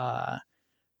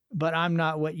 But I'm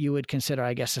not what you would consider,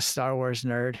 I guess, a Star Wars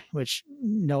nerd, which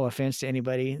no offense to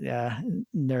anybody,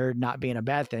 nerd not being a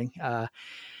bad thing.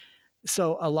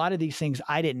 So a lot of these things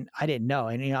I didn't know.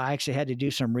 And, I actually had to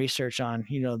do some research on,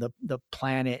 the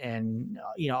planet and,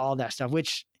 all that stuff,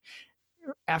 which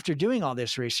after doing all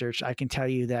this research, I can tell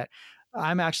you that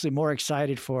I'm actually more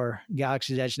excited for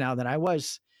Galaxy's Edge now than I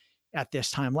was, at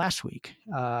this time last week.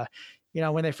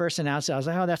 When they first announced it, I was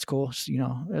like, oh, that's cool.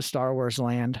 A Star Wars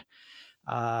land.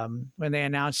 When they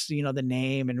announced, the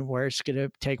name and where it's going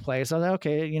to take place, I was like,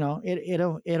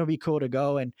 okay, it'll be cool to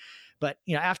go. But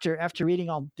after reading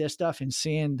all this stuff and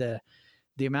seeing the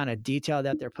amount of detail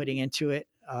that they're putting into it,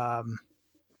 I'm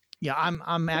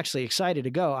actually excited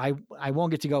to go. I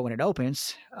won't get to go when it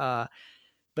opens, but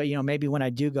maybe when I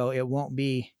do go, it won't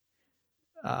be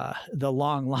the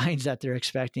long lines that they're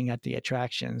expecting at the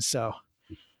attractions. So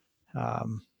I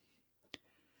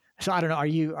don't know.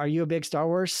 Are you a big Star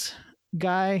Wars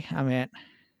guy? I mean,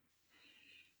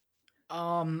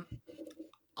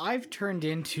 I've turned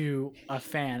into a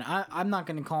fan. I'm not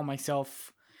going to call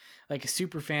myself like a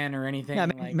super fan or anything. Yeah,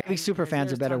 like, maybe super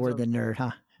fan's a better word than nerd,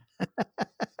 huh?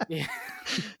 Yeah.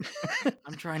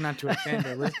 I'm trying not to offend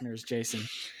our listeners, Jason.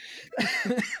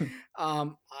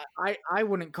 I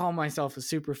wouldn't call myself a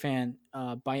super fan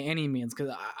by any means,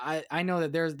 because I know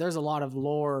that there's a lot of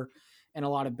lore and a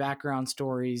lot of background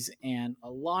stories and a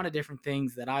lot of different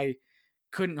things that I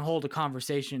couldn't hold a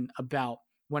conversation about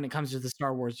when it comes to the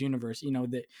Star Wars universe.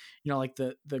 Like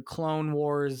the Clone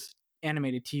Wars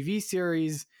animated TV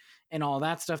series and all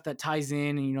that stuff that ties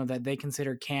in, and that they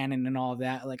consider canon and all of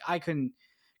that. Like, I couldn't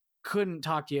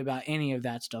talk to you about any of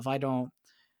that stuff. I don't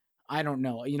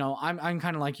know. I'm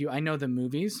kind of like you. I know the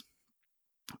movies.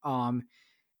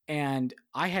 And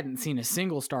I hadn't seen a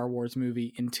single Star Wars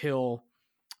movie until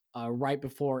right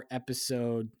before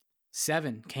Episode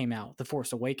 7 came out, The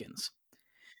Force Awakens.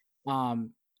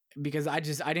 Because I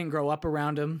didn't grow up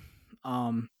around them.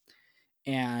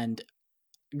 And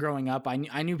growing up,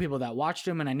 I knew people that watched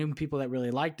them, and I knew people that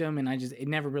really liked them, and it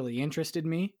never really interested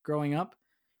me growing up.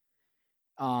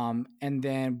 And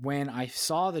then when I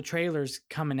saw the trailers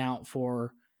coming out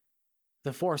for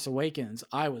The Force Awakens,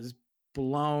 I was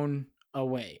blown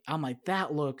away. I'm like,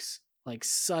 that looks like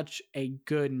such a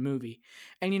good movie.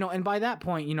 And, and by that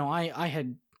point, I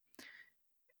had,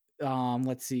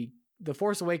 let's see, The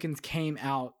Force Awakens came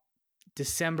out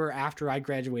December after I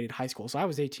graduated high school. So I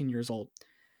was 18 years old.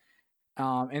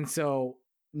 And so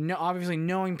obviously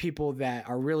knowing people that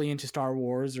are really into Star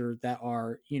Wars, or that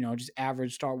are, just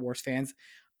average Star Wars fans,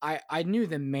 I knew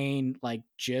the main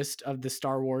gist of the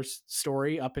Star Wars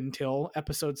story up until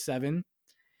Episode 7.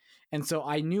 And so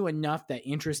I knew enough that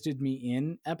interested me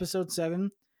in Episode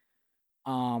 7.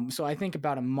 So I think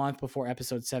about a month before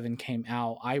Episode 7 came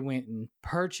out, I went and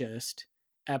purchased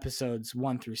Episodes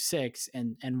 1 through 6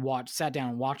 and sat down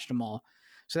and watched them all.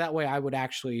 So that way I would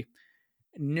actually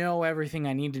know everything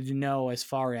I needed to know as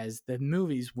far as the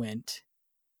movies went,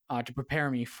 to prepare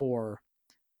me for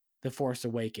The Force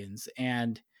Awakens.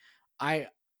 And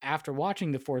after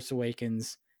watching The Force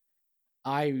Awakens,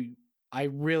 I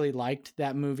really liked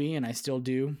that movie, and I still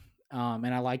do.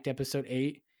 And I liked Episode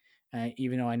 8,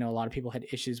 even though I know a lot of people had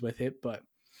issues with it, but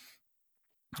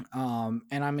and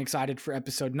I'm excited for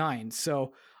Episode 9.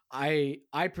 So my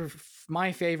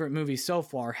favorite movies so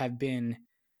far have been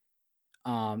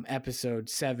Episode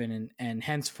 7 and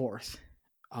henceforth,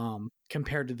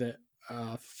 compared to the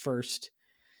first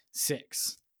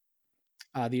 6,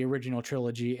 the original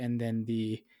trilogy, and then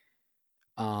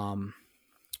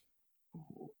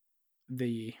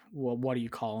what do you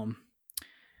call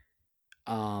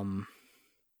them?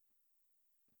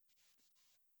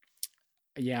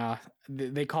 Yeah,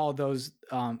 they call those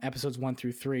episodes 1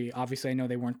 through 3. Obviously, I know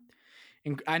they weren't.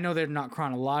 I know they're not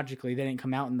chronologically; they didn't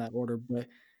come out in that order. But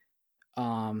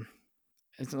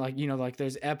it's like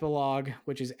there's epilogue,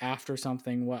 which is after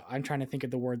something. What I'm trying to think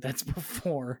of the word that's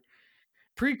before.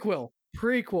 Prequel.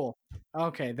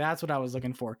 Okay, that's what I was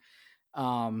looking for.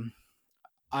 I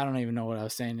don't even know what I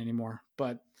was saying anymore.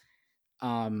 But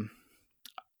I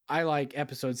like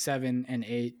Episode 7 and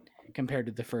 8 compared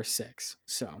to the first 6.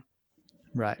 So.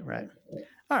 Right.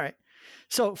 All right.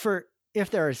 So if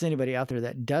there is anybody out there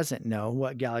that doesn't know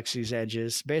what Galaxy's Edge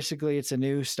is, basically it's a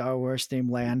new Star Wars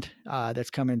themed land that's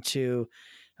coming to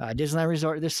Disneyland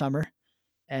Resort this summer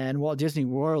and Walt Disney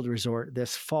World Resort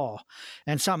this fall.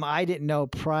 And something I didn't know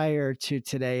prior to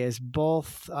today is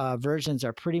both versions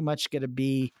are pretty much going to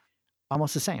be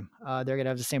almost the same. They're going to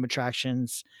have the same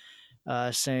attractions,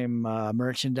 same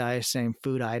merchandise, same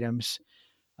food items.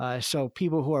 So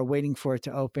people who are waiting for it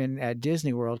to open at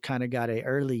Disney World kind of got a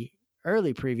early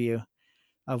preview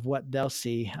of what they'll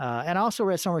see. And I also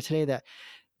read somewhere today that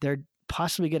they're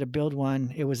possibly going to build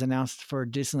one. It was announced for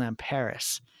Disneyland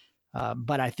Paris,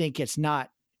 but I think it's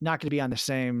not going to be on the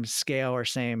same scale or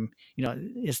same.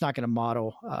 It's not going to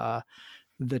model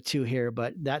the two here.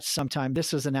 But that's sometime.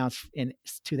 This was announced in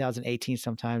 2018.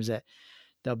 Sometimes that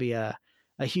there'll be a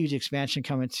huge expansion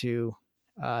coming to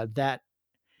that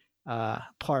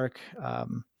park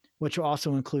which will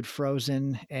also include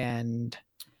Frozen and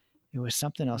it was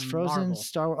something else. Frozen, Marvel.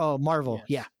 Star Wars. Oh, Marvel.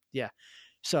 Yes. Yeah.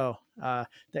 So that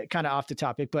kind of off the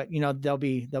topic, but there'll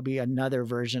be another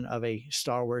version of a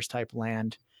Star Wars type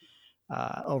land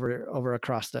over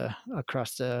across the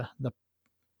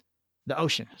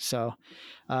ocean. So,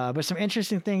 but some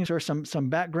interesting things or some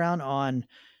background on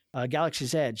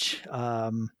Galaxy's Edge.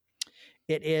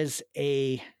 It is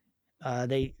they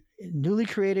newly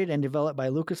created and developed by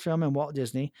Lucasfilm and Walt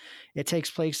Disney. It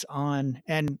takes place on,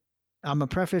 and I'm gonna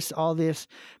preface all this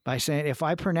by saying if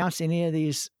I pronounce any of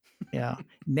these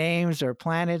names or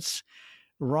planets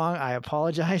wrong, I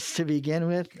apologize to begin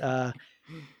with.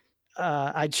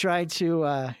 I tried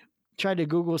to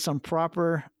Google some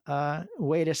proper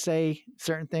way to say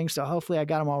certain things, so hopefully I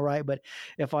got them all right. But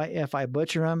if I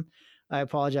butcher them, I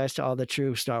apologize to all the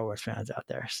true Star Wars fans out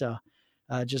there. So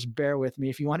just bear with me.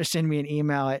 If you want to send me an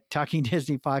email at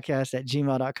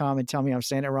talkingdisneypodcast@gmail.com and tell me I'm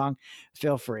saying it wrong,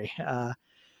 feel free.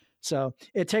 So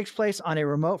it takes place on a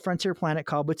remote frontier planet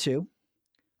called Batuu.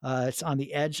 It's on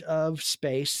the edge of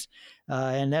space,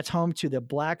 and that's home to the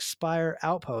Black Spire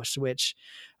Outpost, which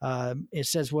it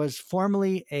says was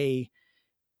formerly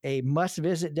a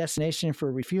must-visit destination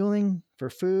for refueling, for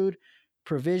food,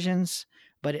 provisions,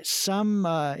 but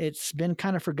it's been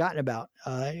kind of forgotten about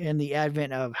in the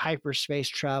advent of hyperspace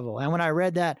travel. And when I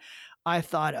read that, I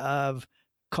thought of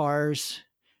Cars,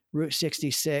 Route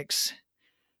 66,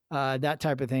 that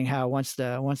type of thing. How once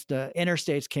the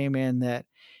interstates came in, that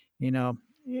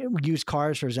used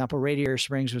cars, for example, Radiator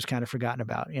Springs was kind of forgotten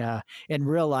about. Yeah, in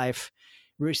real life,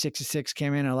 Route 66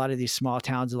 came in, and a lot of these small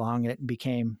towns along it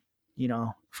became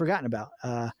forgotten about.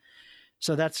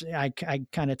 So that's I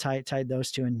kind of tied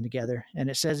those two in together,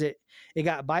 and it says it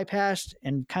got bypassed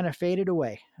and kind of faded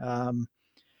away.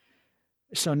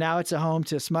 So now it's a home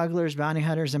to smugglers, bounty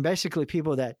hunters, and basically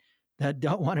people that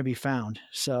don't want to be found.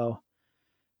 So,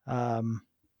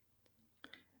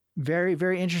 very,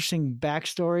 very interesting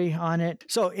backstory on it.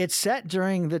 So it's set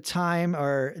during the time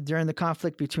or during the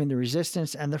conflict between the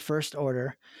Resistance and the First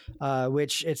Order,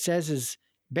 which it says is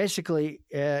basically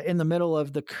in the middle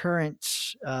of the current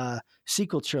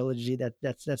sequel trilogy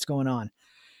that's going on.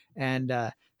 And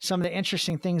some of the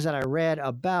interesting things that I read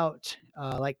about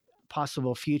like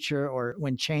possible future or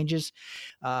when changes,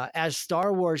 as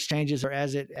Star Wars changes or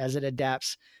as it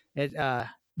adapts,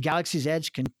 Galaxy's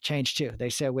Edge can change too. They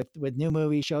said with new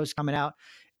movie shows coming out,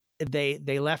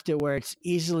 they left it where it's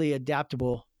easily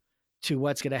adaptable to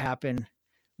what's going to happen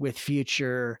with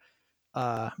future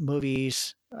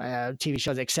movies, TV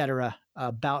shows, etc.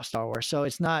 About Star Wars. So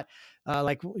it's not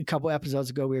like a couple episodes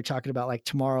ago we were talking about like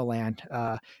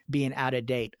Tomorrowland being out of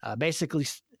date. Basically,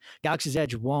 Galaxy's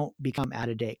Edge won't become out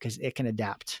of date because it can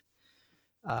adapt,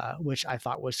 which I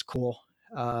thought was cool.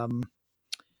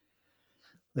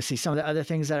 Let's see, some of the other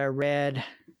things that I read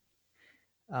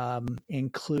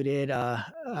included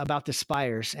about the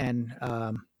spires and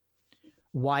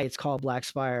why it's called Black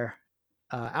Spire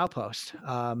Outpost.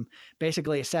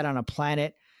 Basically, it's set on a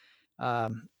planet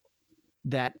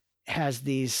that has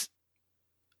these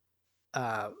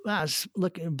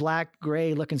looking black,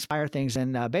 gray looking spire things,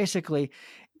 and basically,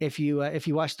 if you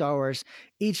watch Star Wars,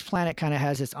 each planet kind of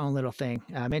has its own little thing.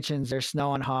 Mentions there's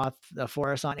snow on Hoth, the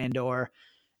forest on Endor,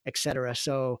 etc.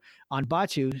 So on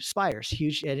Batuu, spires,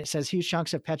 huge, and it says huge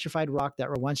chunks of petrified rock that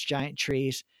were once giant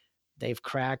trees, they've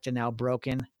cracked and now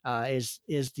broken, is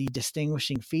the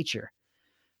distinguishing feature.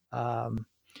 And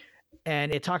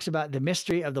it talks about the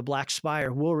mystery of the Black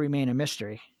Spire will remain a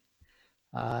mystery.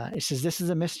 It says this is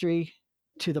a mystery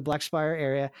to the Black Spire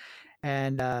area,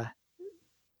 and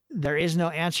there is no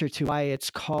answer to why it's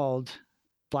called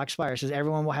Black Spire. It says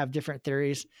everyone will have different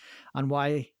theories on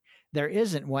why there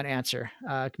isn't one answer,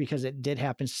 because it did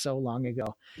happen so long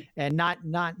ago, and not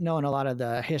knowing a lot of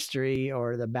the history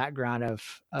or the background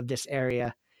of this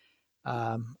area.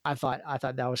 I thought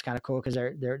that was kind of cool because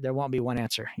there won't be one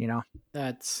answer.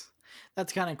 That's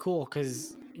kind of cool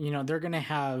because they're gonna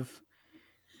have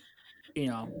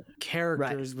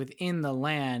characters within the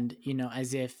land,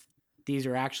 as if these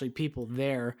are actually people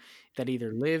there that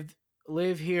either live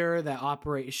here, that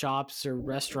operate shops or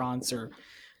restaurants or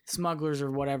smugglers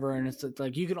or whatever. And it's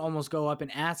like you can almost go up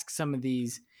and ask some of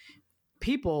these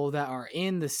people that are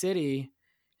in the city,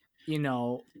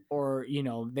 or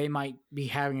they might be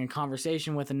having a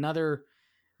conversation with another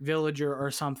villager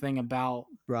or something about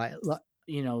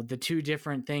the two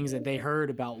different things that they heard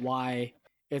about why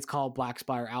it's called Black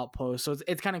Spire Outpost. So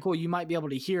it's kind of cool. You might be able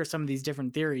to hear some of these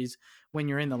different theories when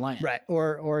you're in the land, right?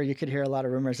 Or you could hear a lot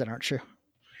of rumors that aren't true.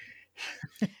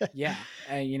 Yeah,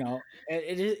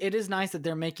 it is nice that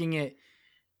they're making it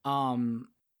a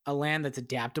land that's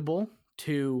adaptable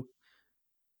to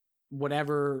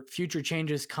whatever future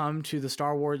changes come to the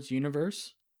Star Wars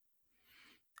universe.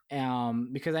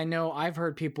 Because I know I've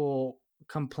heard people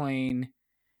complain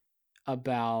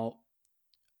about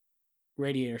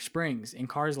Radiator Springs in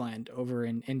Cars Land over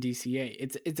in DCA.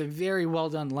 It's a very well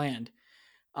done land,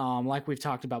 like we've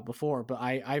talked about before. But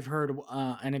I've heard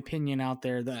an opinion out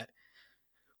there that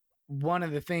one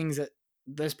of the things that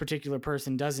this particular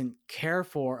person doesn't care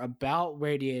for about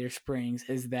Radiator Springs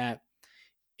is that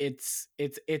it's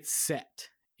set.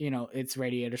 It's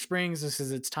Radiator Springs. This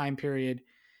is its time period,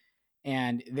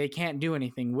 and they can't do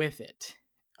anything with it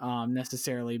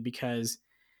necessarily because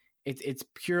it's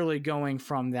purely going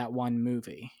from that one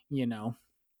movie.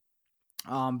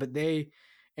 But they,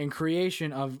 in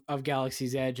creation of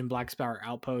Galaxy's Edge and Black Spire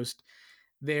Outpost,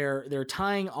 they're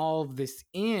tying all of this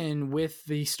in with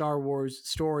the Star Wars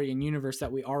story and universe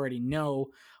that we already know,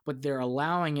 but they're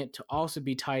allowing it to also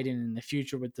be tied in the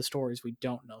future with the stories we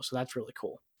don't know. So that's really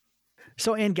cool.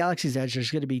 So in Galaxy's Edge, there's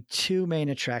going to be two main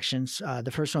attractions.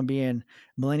 The first one being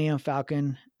Millennium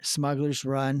Falcon, Smuggler's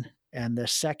Run, and the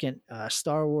second,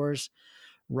 Star Wars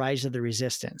Rise of the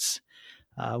Resistance.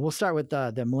 We'll start with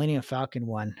the Millennium Falcon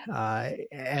one,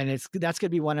 and that's going to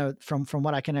be one of from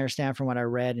what I can understand from what I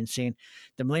read and seen.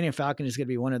 The Millennium Falcon is going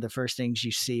to be one of the first things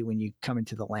you see when you come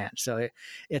into the land. So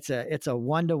it's a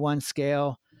 1-to-1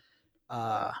 scale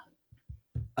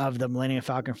of the Millennium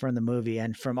Falcon from the movie,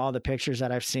 and from all the pictures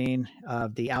that I've seen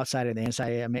of the outside and the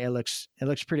inside, I mean, it looks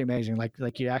pretty amazing.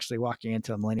 Like you're actually walking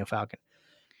into a Millennium Falcon.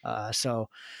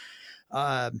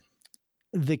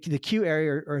 The queue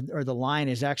area or the line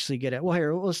is actually good at. Well,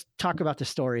 here let's talk about the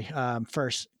story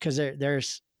first, because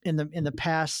there's in the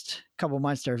past couple of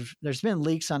months there's been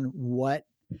leaks on what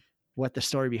the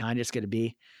story behind it's going to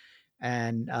be,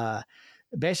 and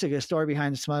basically the story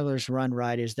behind the Smuggler's Run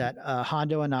ride is that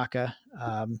Hondo Ohnaka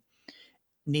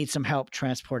needs some help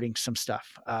transporting some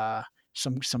stuff,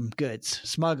 some goods,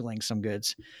 smuggling some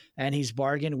goods, and he's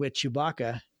bargained with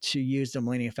Chewbacca to use the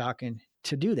Millennium Falcon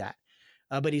to do that.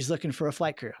 But he's looking for a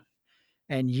flight crew,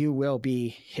 and you will be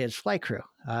his flight crew.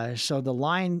 So the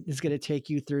line is going to take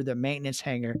you through the maintenance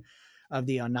hangar of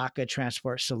the Ohnaka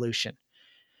Transport Solution,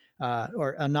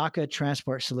 or Ohnaka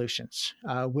Transport Solutions,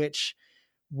 which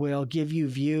will give you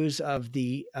views of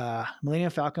the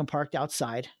Millennium Falcon parked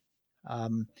outside.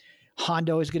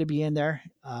 Hondo is going to be in there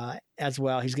as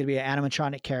well. He's going to be an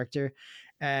animatronic character,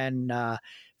 and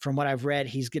from what I've read,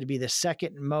 he's going to be the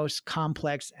second most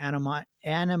complex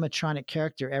animatronic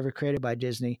character ever created by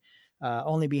Disney,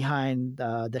 only behind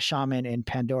the shaman in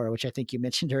Pandora, which I think you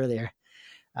mentioned earlier.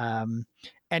 And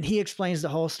he explains the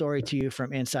whole story to you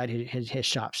from inside his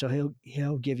shop, so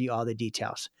he'll give you all the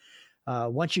details.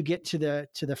 Once you get to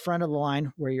the front of the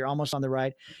line where you're almost on the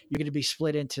ride, you're going to be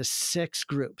split into 6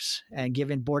 groups and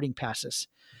given boarding passes,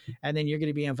 and then you're going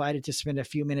to be invited to spend a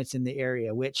few minutes in the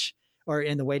area, or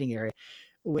in the waiting area.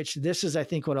 Which this is, I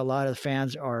think, what a lot of the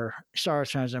fans or Star Wars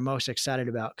fans are most excited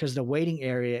about, because the waiting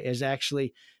area is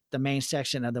actually the main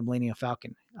section of the Millennium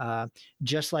Falcon,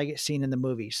 just like it's seen in the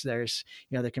movies. There's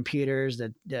the computers,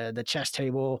 the chess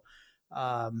table,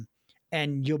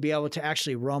 and you'll be able to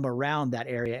actually roam around that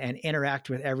area and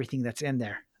interact with everything that's in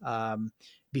there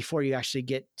before you actually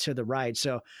get to the ride.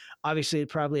 So obviously,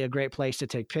 probably a great place to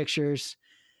take pictures.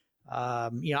 I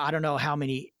don't know how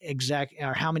many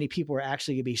people are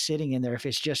actually going to be sitting in there, if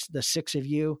it's just the 6 of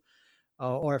you,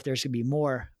 or if there's going to be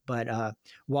more. But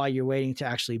while you're waiting to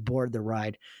actually board the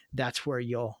ride, that's where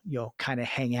you'll kind of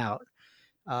hang out.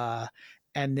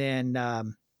 And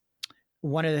then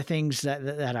one of the things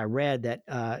that I read that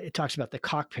it talks about the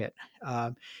cockpit.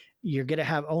 You're going to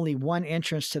have only one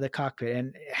entrance to the cockpit,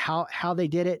 and how they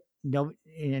did it,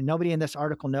 nobody in this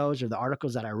article knows, or the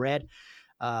articles that I read.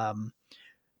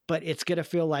 But it's going to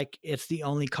feel like it's the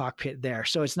only cockpit there.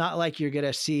 So it's not like you're going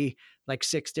to see like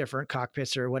 6 different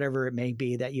cockpits or whatever it may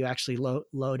be that you actually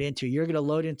load into. You're going to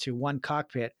load into one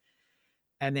cockpit,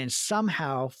 and then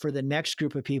somehow for the next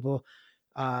group of people,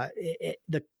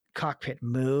 the cockpit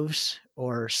moves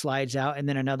or slides out, and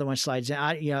then another one slides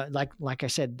out. Like I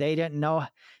said, they didn't know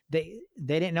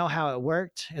how it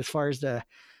worked as far as the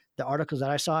articles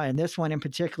that I saw. And this one in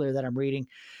particular that I'm reading,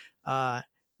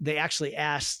 they actually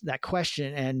asked that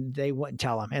question and they wouldn't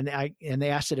tell them. And they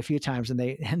asked it a few times and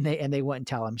they wouldn't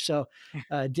tell them. So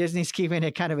Disney's keeping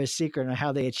it kind of a secret on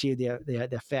how they achieve the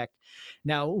effect.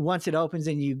 Now, once it opens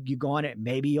and you go on it,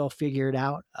 maybe you'll figure it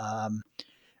out. I'm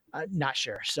not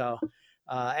sure. So,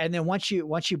 and then once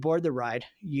you board the ride,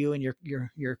 you and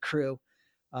your crew,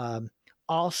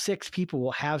 all 6 people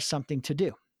will have something to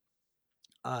do.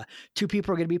 2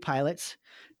 people are going to be pilots.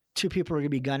 two people are going to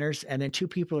be gunners, and then two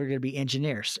people are going to be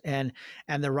engineers, and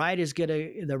the ride is going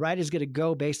to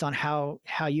go based on how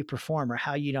you perform, or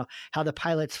how how the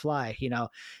pilots fly,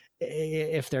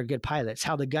 if they're good pilots,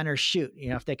 how the gunners shoot,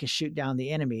 if they can shoot down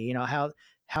the enemy,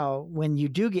 how when you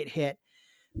do get hit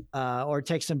or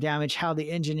take some damage, how the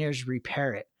engineers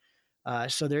repair it.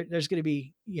 So there's going to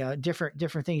be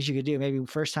different things you could do. Maybe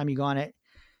first time you go on it,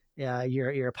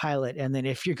 you're a pilot, and then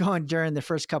if you're going during the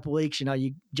first couple weeks,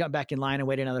 you jump back in line and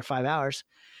wait another 5 hours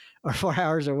or 4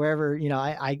 hours or wherever.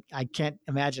 I can't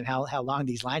imagine how long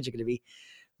these lines are going to be.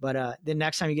 But the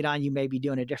next time you get on, you may be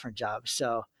doing a different job.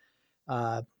 So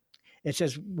it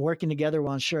says working together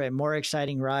will ensure a more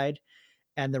exciting ride,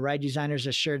 and the ride designers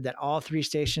assured that all three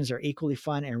stations are equally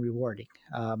fun and rewarding.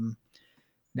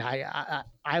 Now,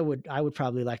 I would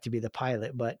probably like to be the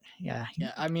pilot, but yeah.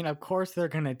 I mean, of course they're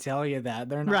gonna tell you that.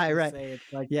 They're not right. Say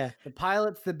it's like, yeah, the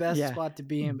pilot's the best spot to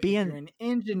be in. But if you're an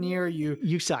engineer,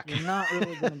 you suck. You're not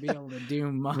really gonna be able to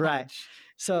do much. Right.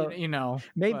 So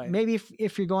maybe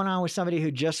if you're going on with somebody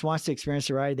who just wants to experience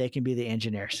the ride, they can be the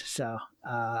engineers.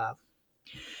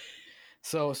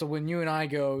 So when you and I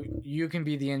go, you can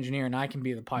be the engineer and I can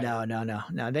be the pilot.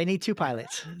 No. They need two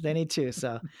pilots. They need two.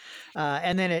 So,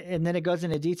 and then it goes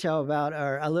into detail about,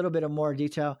 or a little bit of more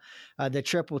detail. The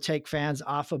trip will take fans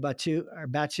off of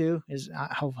Batuu is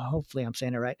hopefully I'm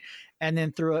saying it right, and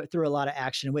then through a lot of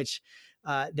action, which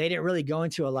they didn't really go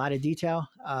into a lot of detail.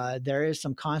 There is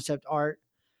some concept art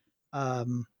of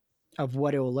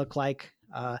what it will look like,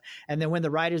 and then when the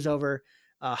ride is over,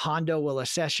 Hondo will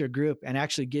assess your group and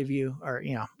actually give you, or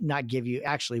not give you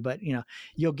actually, but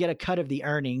you'll get a cut of the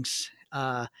earnings,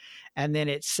 and then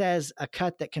it says a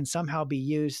cut that can somehow be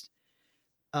used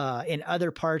in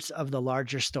other parts of the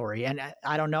larger story. And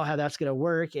I don't know how that's going to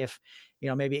work. If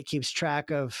maybe it keeps track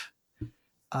of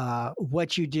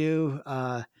what you do.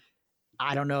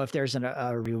 I don't know if there's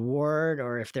a reward,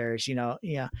 or if there's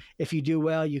if you do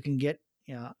well, you can get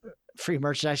free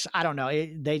merchandise. I don't know.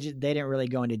 They didn't really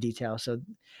go into detail. So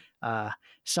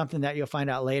something that you'll find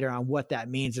out later on what that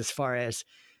means as far as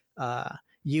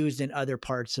used in other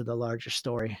parts of the larger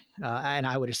story. And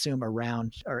I would assume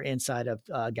around or inside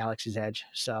of Galaxy's Edge.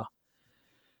 So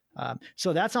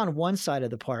that's on one side of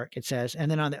the park, it says.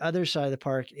 And then on the other side of the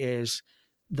park is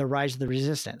the Rise of the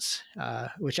Resistance,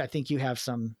 which I think you have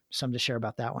some to share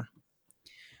about that one.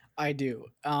 I do.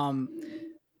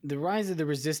 The Rise of the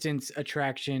Resistance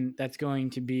attraction that's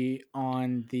going to be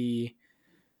on the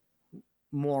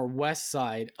more west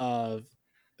side of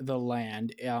the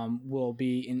land will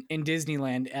be in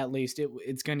Disneyland. At least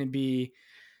it's going to be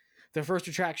the first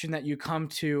attraction that you come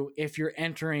to if you're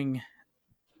entering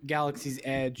Galaxy's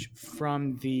Edge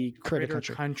from the Critter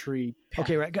Country path.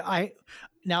 Okay, right.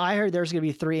 I heard there's going to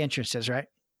be 3 entrances, right?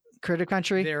 Critter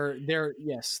Country. There's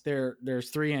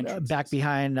 3 entrances back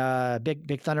behind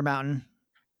Big Thunder Mountain.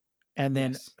 And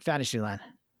then Fantasyland.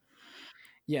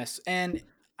 Yes. And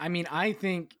I mean, I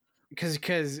think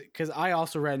because I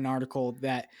also read an article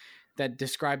that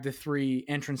described the 3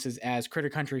 entrances as Critter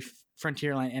Country,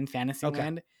 Frontierland, and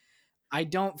Fantasyland. Okay. I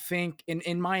don't think,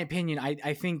 in my opinion,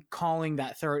 I think calling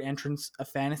that 3rd entrance a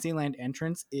Fantasyland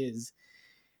entrance is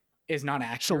not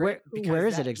accurate. So where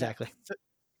is it exactly?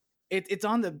 It's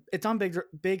on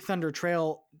Big Thunder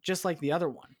Trail, just like the other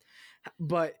one,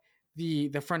 but the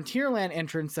Frontierland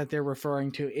entrance that they're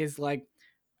referring to is like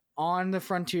on the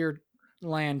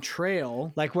Frontierland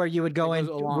Trail, like where you would go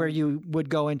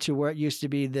into where it used to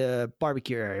be the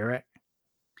barbecue area, right?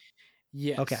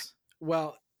 Yes. Okay.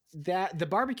 Well, that the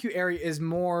barbecue area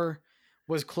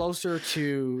was closer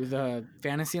to the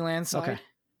Fantasyland side.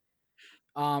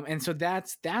 Okay. And so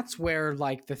that's where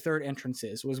like the 3rd entrance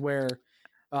was where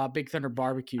Big Thunder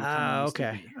Barbecue.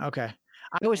 Okay.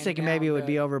 I was thinking maybe it would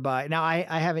be over by. Now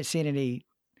I haven't seen any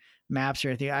maps or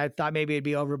anything. I thought maybe it'd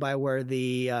be over by where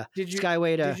the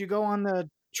Skyway to. Did you go on the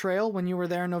trail when you were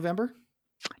there in November?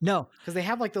 No, because they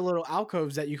have like the little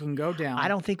alcoves that you can go down. I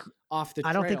don't think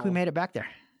we made it back there.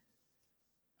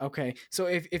 Okay, so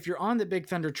if you're on the Big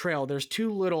Thunder Trail, there's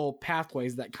 2 little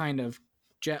pathways that kind of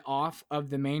jet off of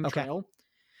the main trail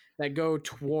that go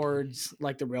towards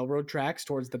like the railroad tracks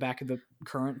towards the back of the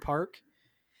current park.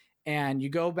 And you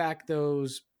go back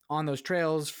on those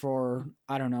trails for,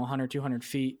 I don't know, 100, 200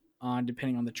 feet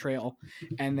depending on the trail.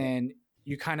 And then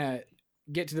you kind of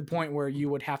get to the point where you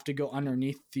would have to go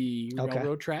underneath the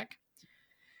railroad track.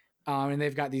 And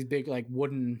they've got these big like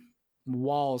wooden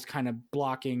walls kind of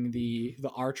blocking the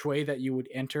archway that you would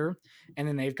enter. And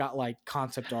then they've got like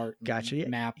concept art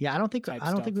map. Yeah, I don't think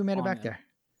we made it back there.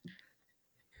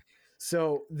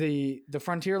 So the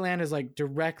Frontierland is like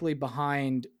directly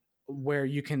behind where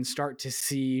you can start to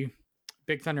see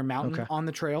Big Thunder Mountain on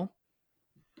the trail.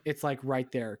 it's like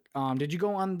right there. Did you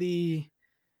go on the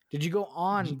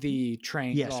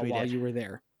train Yes, at all we while did. you were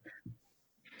there?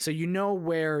 So you know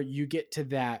where you get to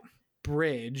that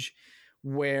bridge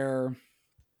where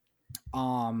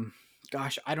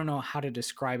gosh, I don't know how to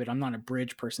describe it. I'm not a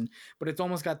bridge person, but it's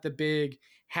almost got the big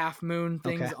half moon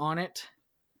things on it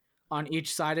on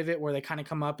each side of it where they kind of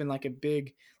come up in like a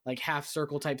big like half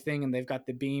circle type thing, and they've got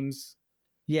the beams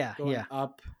going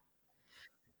up.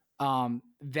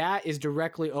 That is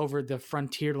directly over the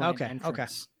Frontierland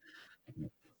entrance.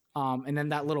 And then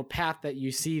that little path that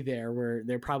you see there where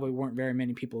there probably weren't very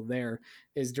many people there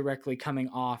is directly coming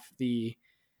off the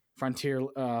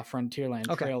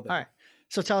Frontierland trail there. All right.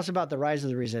 So tell us about the Rise of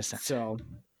the Resistance. So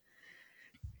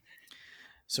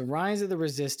Rise of the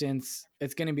Resistance,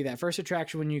 it's going to be that first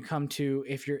attraction when you come to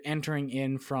if you're entering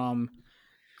in from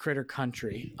Critter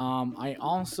Country. I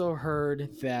also heard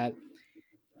that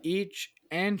each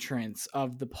entrance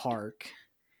of the park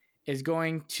is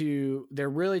they're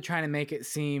really trying to make it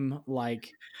seem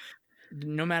like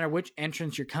no matter which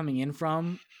entrance you're coming in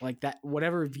from, like that,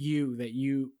 whatever view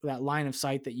that line of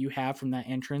sight that you have from that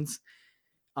entrance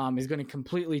is going to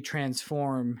completely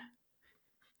transform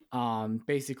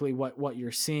basically what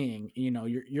you're seeing. You know,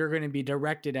 you're going to be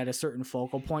directed at a certain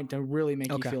focal point to really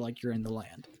make you feel like you're in the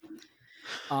land.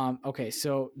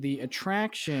 So the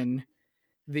attraction,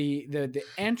 the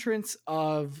entrance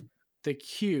of the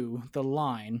queue, the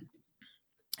line,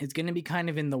 is going to be kind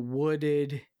of in the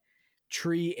wooded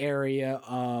tree area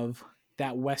of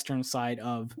that western side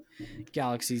of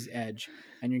Galaxy's Edge,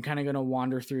 and you're kind of going to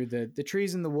wander through the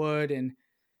trees in the wood, and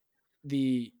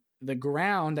the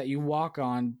ground that you walk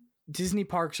on. Disney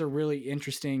parks are really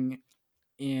interesting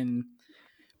in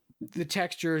the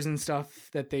textures and stuff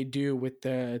that they do with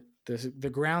the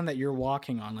ground that you're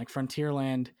walking on. Like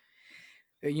Frontierland,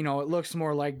 you know, it looks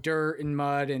more like dirt and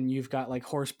mud, and you've got like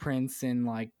horse prints and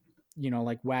like, you know,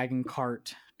 like wagon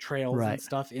cart trails and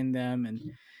stuff in them. And,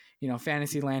 you know,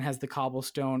 Fantasyland has the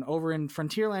cobblestone. Over in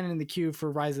Frontierland in the queue for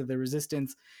Rise of the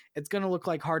Resistance, it's going to look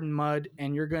like hardened mud,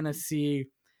 and you're going to see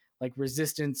like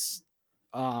Resistance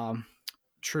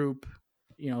troop,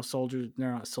 you know, soldiers,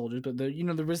 they're not soldiers, but the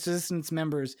Resistance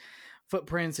members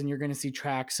footprints, and you're going to see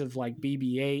tracks of like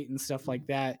BB-8 and stuff like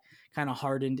that kind of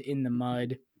hardened in the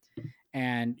mud.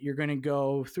 And you're going to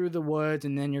go through the woods,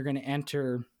 and then you're going to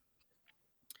enter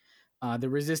the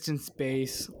Resistance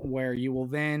base, where you will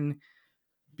then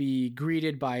be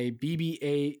greeted by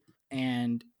BB-8,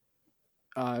 and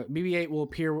BB-8 will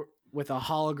appear with a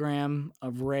hologram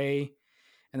of Rey,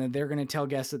 and then they're going to tell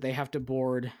guests that they have to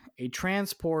board a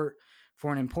transport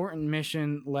for an important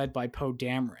mission led by Poe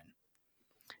Dameron.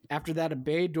 After that, a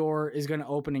bay door is going to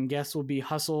open, and guests will be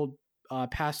hustled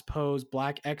past Poe's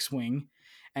black X-Wing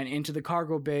and into the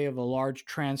cargo bay of a large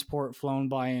transport flown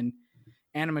by an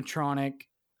animatronic.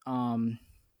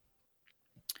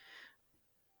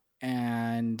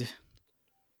 And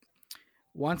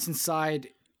once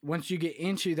you get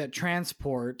into that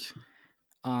transport,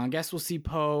 guests will see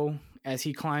Poe as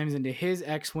he climbs into his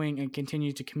X-Wing and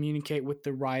continues to communicate with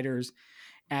the riders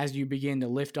as you begin to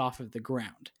lift off of the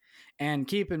ground. And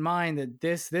keep in mind that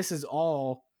this is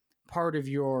all part of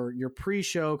your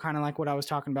pre-show, kind of like what I was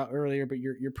talking about earlier, but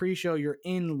your pre-show, your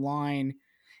in-line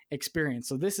experience.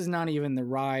 So this is not even the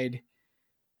ride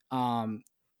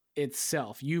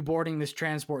itself. You boarding this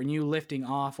transport and you lifting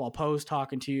off while Poe's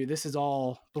talking to you, this is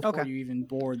all before you even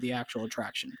board the actual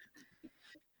attraction.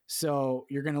 So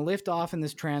you're going to lift off in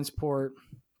this transport,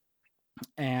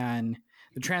 and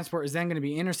the transport is then going to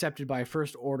be intercepted by a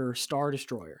First Order Star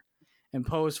Destroyer, and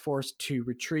Poe is forced to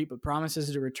retreat, but promises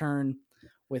to return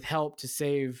with help to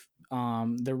save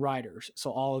the riders.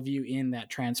 So all of you in that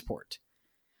transport.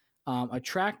 A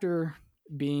tractor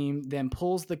beam then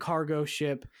pulls the cargo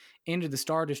ship into the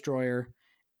Star Destroyer,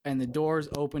 and the doors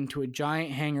open to a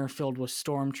giant hangar filled with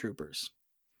stormtroopers.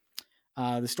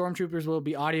 The stormtroopers will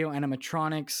be audio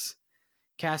animatronics.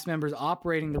 Cast members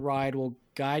operating the ride will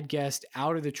guide guests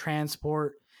out of the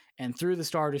transport and through the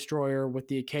Star Destroyer with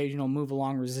the occasional move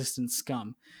along Resistance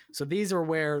scum. So these are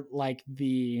where like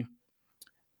the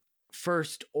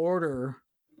First Order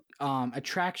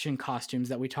attraction costumes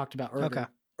that we talked about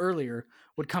earlier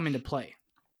would come into play.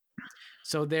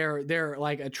 So they're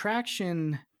like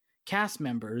attraction cast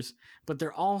members, but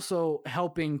they're also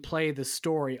helping play the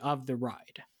story of the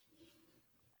ride.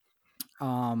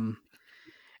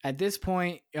 At this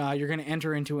point, you're going to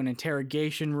enter into an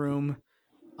interrogation room,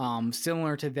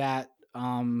 similar to that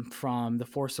from The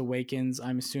Force Awakens,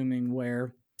 I'm assuming,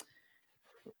 where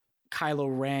Kylo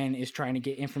Ren is trying to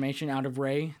get information out of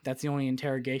Rey. That's the only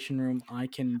interrogation room I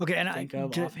can think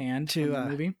of offhand from the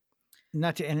movie.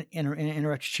 not to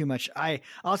interrupt you too much, I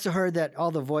also heard that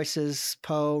all the voices,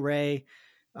 Poe, Rey,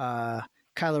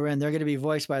 Kylo Ren, they're going to be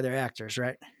voiced by their actors,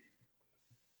 right?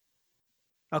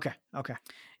 Okay.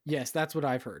 Yes, that's what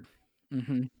I've heard.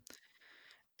 Mm-hmm.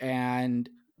 And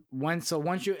once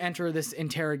you enter this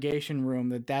interrogation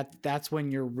room, that's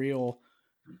when your real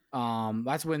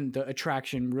that's when the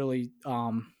attraction really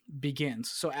begins.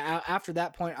 So after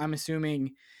that point, I'm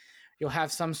assuming you'll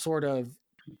have some sort of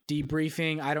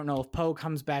debriefing. I don't know if Poe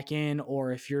comes back in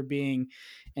or if you're being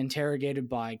interrogated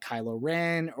by Kylo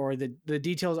Ren, or the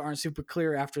details aren't super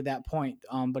clear after that point.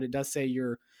 But it does say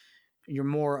your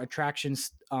more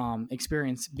attractions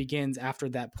experience begins after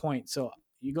that point. So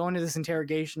you go into this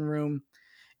interrogation room.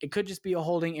 It could just be a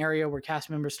holding area where cast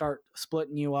members start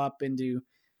splitting you up into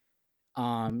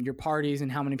your parties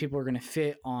and how many people are going to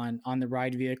fit on the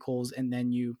ride vehicles, and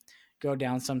then you go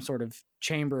down some sort of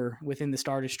chamber within the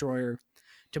Star Destroyer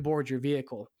to board your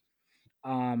vehicle.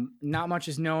 Not much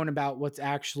is known about what's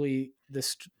actually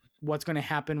what's going to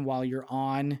happen while you're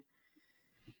on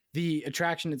the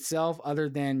attraction itself, other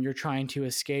than you're trying to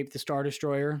escape the Star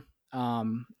Destroyer,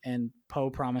 and Poe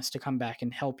promised to come back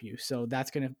and help you. So that's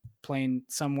going to play in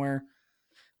somewhere.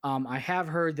 I have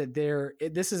heard that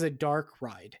this is a dark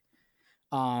ride.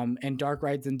 And dark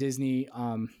rides in Disney,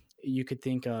 you could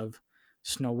think of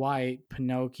Snow White,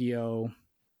 Pinocchio,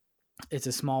 It's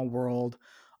a Small World.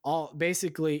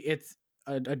 Basically, it's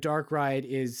a dark ride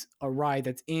is a ride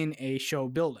that's in a show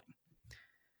building.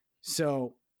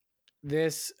 So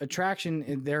this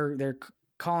attraction, they're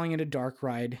calling it a dark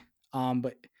ride,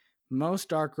 but most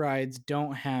dark rides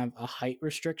don't have a height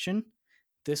restriction.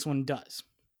 This one does.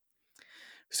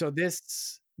 So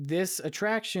this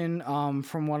attraction,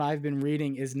 from what I've been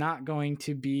reading, is not going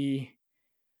to be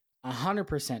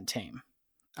 100% tame.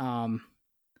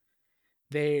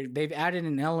 They've added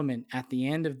an element at the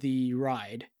end of the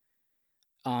ride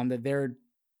that they're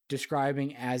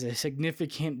describing as a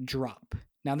significant drop.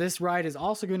 Now, this ride is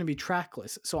also going to be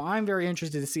trackless, so I'm very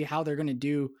interested to see how they're going to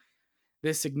do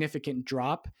this significant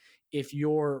drop if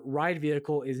your ride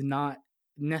vehicle is not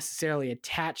necessarily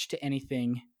attached to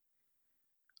anything,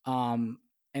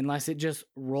 unless it just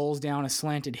rolls down a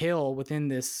slanted hill within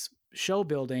this show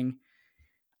building.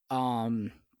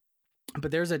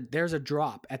 But there's a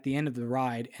drop at the end of the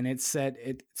ride, and it's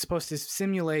supposed to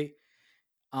simulate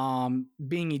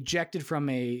being ejected from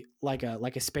a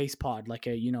space pod, like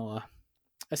a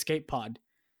escape pod,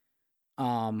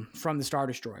 from the Star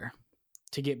Destroyer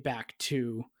to get back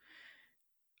to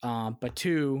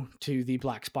Batuu, to the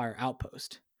Black Spire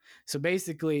outpost. So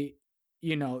basically,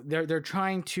 they're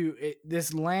trying to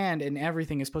this land and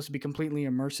everything is supposed to be completely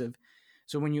immersive.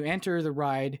 So when you enter the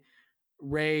ride,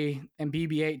 Rey and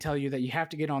BB-8 tell you that you have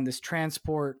to get on this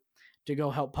transport to go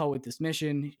help Poe with this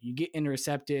mission. You get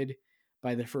intercepted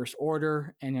by the First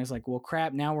Order, and it's like, well,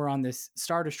 crap, now we're on this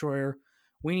Star Destroyer.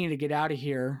 We need to get out of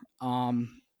here. And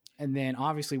then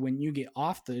obviously when you get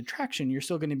off the attraction, you're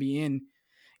still going to be in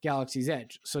Galaxy's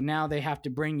Edge. So now they have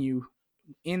to bring you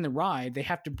in the ride. They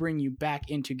have to bring you back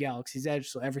into Galaxy's Edge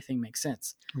so everything makes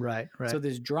sense. Right. So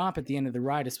this drop at the end of the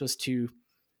ride is supposed to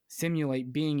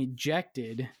simulate being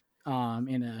ejected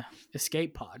in a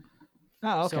escape pod.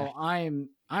 Oh, okay. So I'm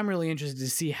really interested to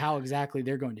see how exactly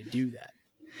they're going to do that.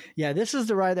 Yeah, this is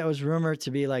the ride that was rumored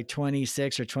to be like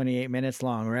 26 or 28 minutes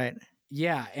long, right?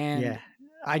 Yeah, and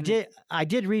I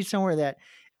did read somewhere that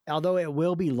although it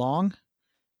will be long,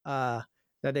 that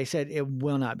they said it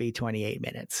will not be 28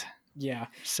 minutes. Yeah.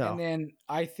 So and then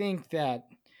I think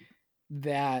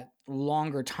that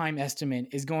longer time estimate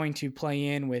is going to play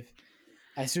in with,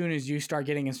 as soon as you start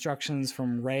getting instructions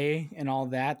from Rey and all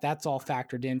that, that's all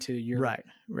factored into your right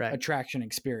attraction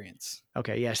experience.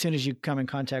 Okay, yeah. As soon as you come in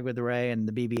contact with the Rey and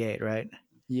the BB-8, right?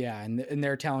 Yeah, and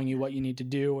they're telling you what you need to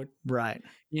do, right?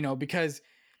 Because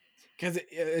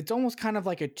it's almost kind of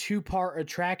like a two-part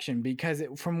attraction. Because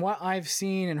from what I've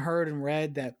seen and heard and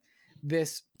read, that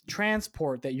this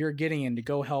transport that you're getting in to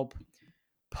go help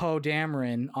Poe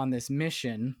Dameron on this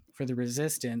mission for the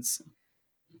Resistance,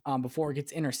 before it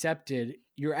gets intercepted,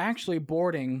 you're actually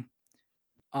boarding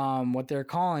what they're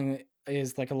calling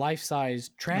is like a life-size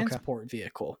transport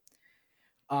vehicle.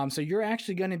 So you're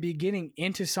actually going to be getting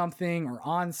into something or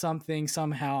on something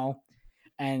somehow.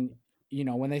 And,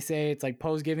 when they say it's like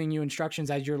Poe's giving you instructions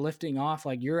as you're lifting off,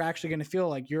 like you're actually going to feel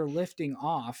like you're lifting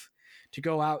off to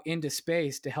go out into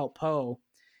space to help Poe.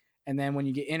 And then when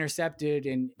you get intercepted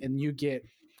and you get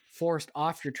forced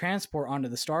off your transport onto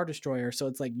the Star Destroyer. So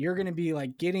it's like you're going to be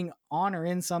like getting on or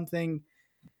in something,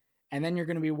 and then you're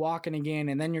going to be walking again,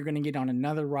 and then you're going to get on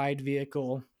another ride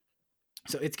vehicle.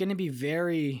 So it's going to be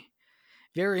very,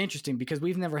 very interesting because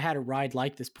we've never had a ride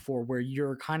like this before where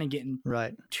you're kind of getting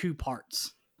Right. two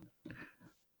parts.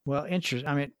 Well, interesting.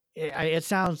 I mean, it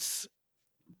sounds,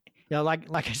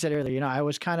 like I said earlier, I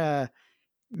was kind of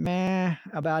meh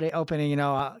about it opening.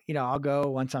 I'll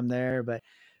go once I'm there, but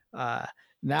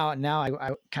now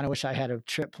I kind of wish I had a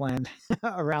trip planned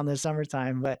around the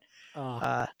summertime. But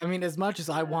I mean, as much as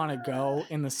I want to go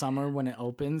in the summer when it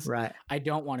opens, right, I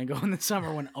don't want to go in the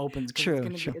summer when it opens. True,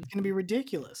 it's gonna be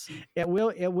ridiculous. It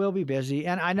will be busy,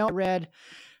 and I know I read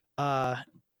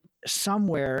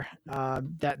somewhere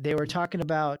that they were talking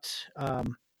about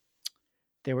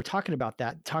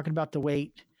talking about the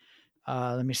wait.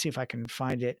 Let me see if I can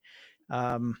find it.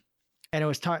 And it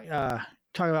was talking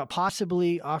about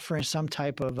possibly offering some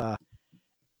type of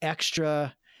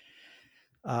extra.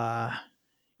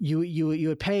 You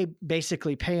would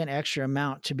basically pay an extra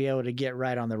amount to be able to get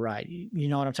right on the ride. You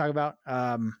know what I'm talking about?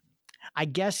 I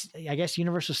guess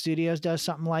Universal Studios does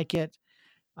something like it,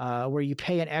 where you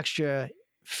pay an extra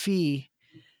fee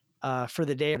for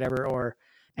the day or whatever,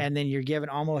 and then you're given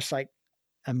almost like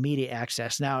immediate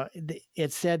access. Now,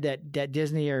 it said that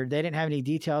Disney, or they didn't have any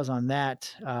details on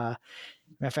that. Matter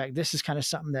of fact, this is kind of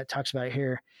something that talks about it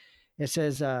here. It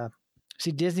says,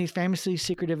 see, Disney's famously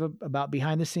secretive about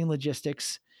behind the scene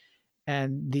logistics.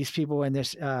 And these people in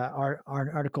this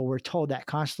article were told that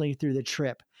constantly through the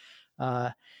trip.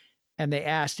 And they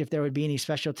asked if there would be any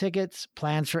special tickets,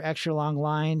 plans for extra long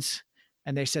lines.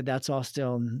 And they said that's all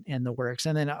still in the works.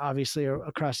 And then obviously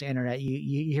across the internet,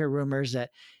 you hear rumors that,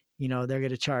 they're going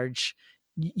to charge.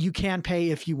 You can pay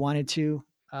if you wanted to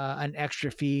an extra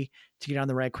fee to get on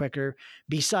the ride quicker,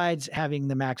 besides having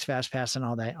the Max Fast Pass and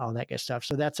all that good stuff.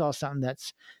 So that's all something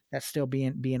that's still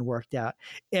being worked out.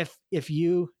 If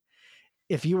you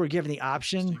were given the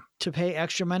option to pay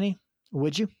extra money,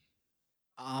 would you?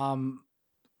 I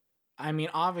mean,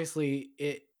 obviously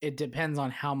it depends on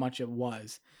how much it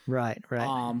was. Right.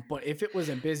 But if it was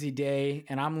a busy day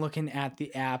and I'm looking at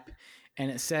the app and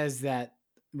it says that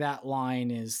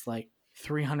line is like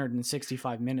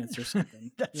 365 minutes or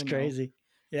something. That's crazy.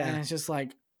 Yeah. And it's just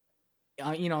like,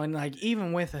 and like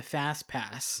even with a Fast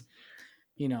Pass,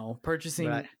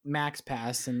 purchasing Max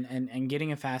Pass and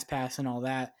getting a Fast Pass and all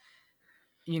that,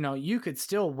 you could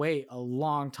still wait a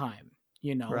long time.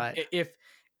 Right. If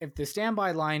the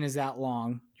standby line is that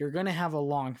long, you're going to have a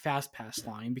long Fast Pass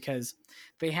line because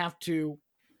they have to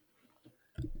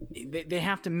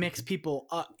mix people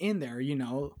up in there,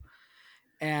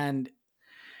 and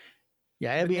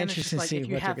yeah, it'd be interesting to see if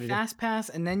you have Fast Pass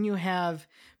and then you have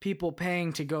people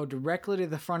paying to go directly to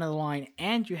the front of the line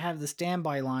and you have the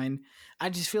standby line.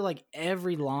 I just feel like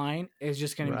every line is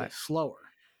just going to get slower.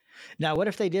 Now, what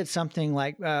if they did something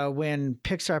like when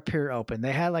Pixar Pier opened?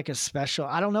 They had like a special.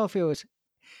 I don't know if it was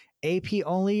AP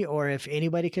only or if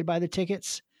anybody could buy the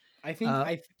tickets. I think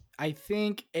I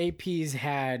think AP's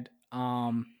had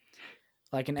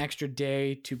like an extra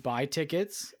day to buy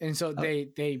tickets, and so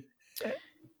they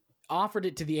offered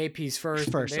it to the APs first.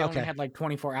 They only had like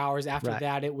 24 hours. After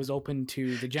that, it was open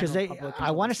to the general public.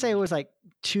 I want to say it was like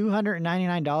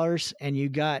 $299, and you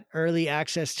got early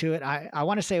access to it. I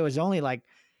want to say it was only like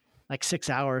 6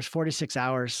 hours, 46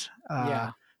 hours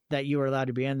that you were allowed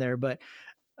to be in there. But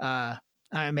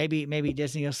maybe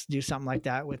Disney will do something like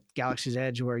that with Galaxy's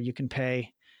Edge, where you can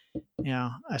pay,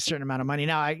 a certain amount of money.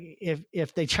 Now,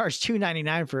 if they charge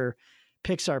 $299 for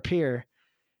Pixar Pier,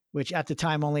 which at the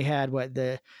time only had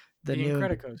the new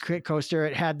credit coaster,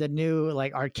 it had the new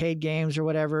like arcade games or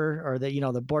whatever, or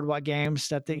the boardwalk games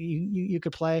that you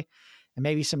could play, and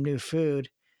maybe some new food.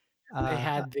 They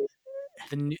had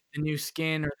the new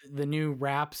skin or the new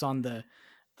wraps on the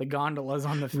gondolas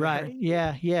on the ferry. Right.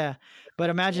 Yeah. But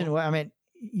imagine $5.99,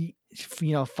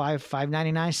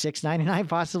 $6.99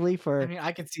 possibly for. I mean,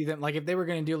 I could see them like if they were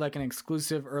going to do like an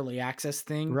exclusive early access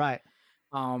thing, right?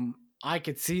 I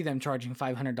could see them charging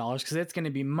 $500 because it's going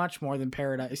to be much more than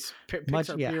Paradise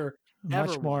Pixar Pier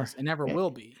ever was and never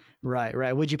will be.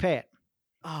 Right. Would you pay it?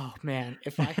 Oh man,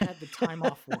 if I had the time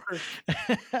off work,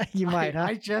 you might. Huh?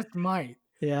 I just might.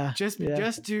 Yeah. Just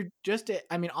to.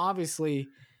 I mean, obviously.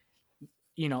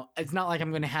 It's not like I'm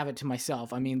going to have it to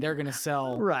myself. I mean, they're going to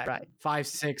sell 500,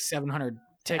 600, 700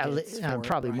 tickets.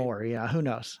 Probably more. Yeah. Who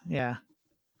knows? Yeah.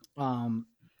 And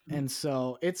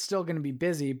so it's still going to be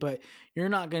busy, but you're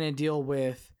not going to deal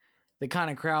with the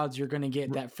kind of crowds you're going to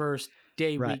get that first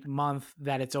day, week, month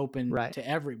that it's open to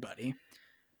everybody.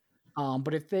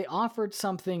 But if they offered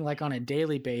something like on a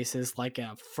daily basis, like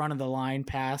a front of the line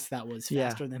pass that was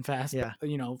faster than Fast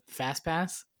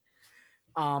Pass,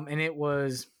 and it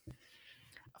was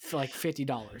for like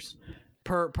 $50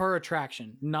 per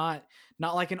attraction, not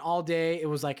like an all day. It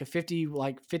was like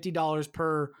 $50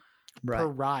 per per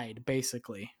ride,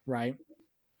 basically, right?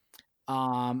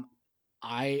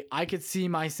 I could see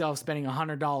myself spending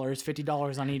 $100,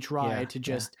 $50 on each ride to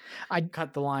just I'd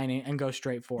cut the line and go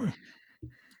straight for it.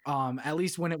 At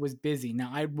least when it was busy.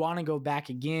 Now I'd want to go back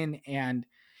again and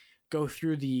go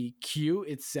through the queue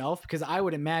itself, because I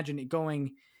would imagine it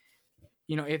going,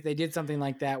 if they did something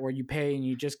like that where you pay and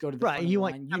you just go to the front of the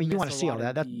line, you want to see all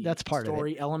that. That's part of it.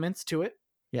 Story elements to it.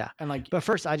 Yeah. And but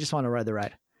first I just want to ride the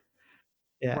ride.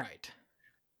 Yeah. Right.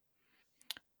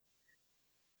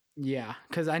 Yeah,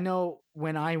 because I know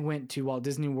when I went to Walt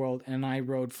Disney World and I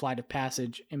rode Flight of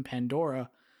Passage in Pandora,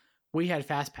 we had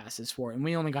fast passes for it, and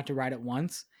we only got to ride it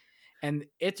once. And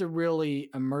it's a really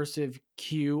immersive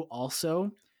queue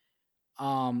also.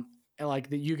 Like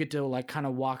that you get to kind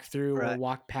of walk through or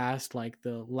walk past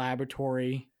the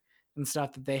laboratory and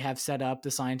stuff that they have set up,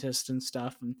 the scientists and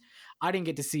stuff. And I didn't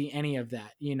get to see any of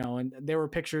that, and there were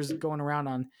pictures going around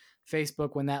on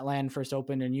Facebook when that land first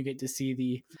opened, and you get to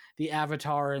see the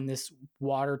Avatar in this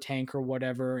water tank or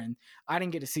whatever. And I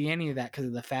didn't get to see any of that because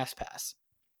of the fast pass.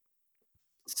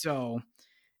 So,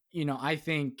 I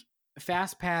think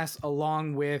fast pass,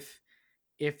 along with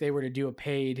if they were to do a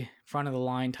paid front of the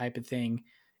line type of thing,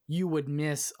 you would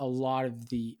miss a lot of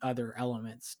the other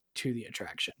elements to the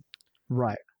attraction.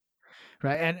 Right.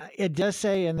 And it does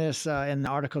say in this, in the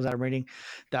articles that I'm reading,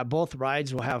 that both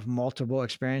rides will have multiple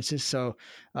experiences. So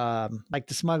like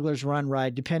the Smuggler's Run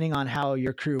ride, depending on how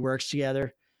your crew works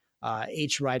together,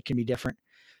 each ride can be different.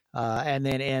 And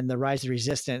then in the Rise of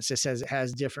Resistance, it says it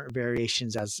has different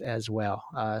variations as well.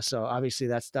 So obviously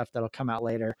that's stuff that'll come out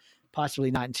later, possibly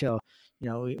not until,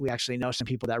 we actually know some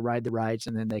people that ride the rides,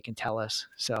 and then they can tell us.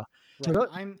 So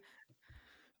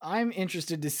I'm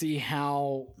interested to see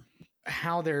how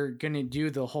they're going to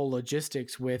do the whole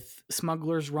logistics with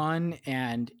Smuggler's Run,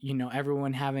 and,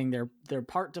 everyone having their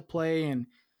part to play. And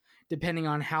depending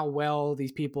on how well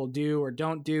these people do or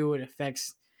don't do, it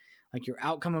affects your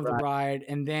outcome of the ride,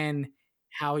 and then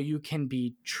how you can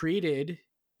be treated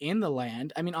in the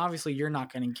land. I mean, obviously you're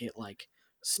not going to get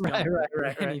stung or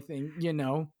anything,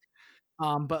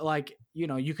 but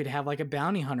you could have a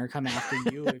bounty hunter come after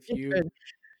you if you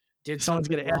did someone's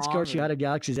going to escort you out of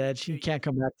Galaxy's Edge. You can't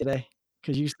come back today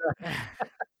because you suck.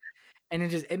 And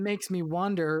it makes me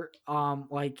wonder,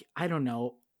 I don't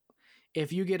know,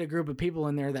 if you get a group of people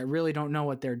in there that really don't know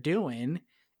what they're doing,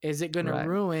 is it going to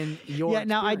ruin your experience?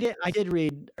 Now I did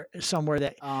read somewhere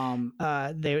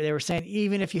that they were saying,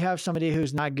 even if you have somebody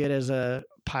who's not good as a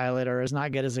pilot or is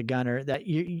not good as a gunner, that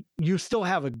you still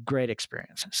have a great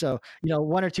experience. So,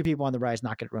 one or two people on the ride is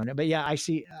not going to ruin it. But yeah, I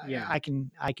see. Yeah, I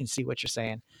can see what you're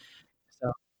saying.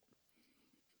 So,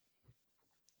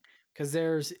 because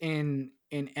there's in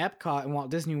Epcot and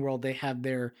Walt Disney World, they have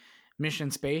their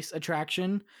Mission Space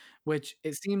attraction, which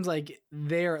it seems like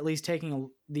they're at least taking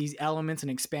these elements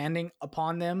and expanding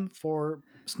upon them for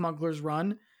Smuggler's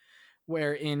Run,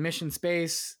 where in Mission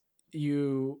Space,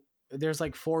 there's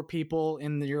 4 people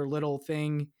in your little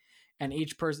thing, and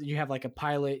each person, you have a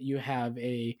pilot, you have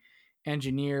a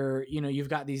engineer, you've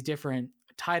got these different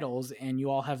titles, and you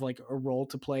all have a role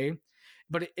to play.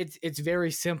 But it's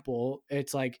very simple.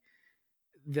 It's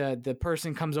the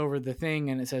person comes over the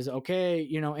thing and it says, okay,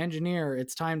 engineer,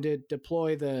 it's time to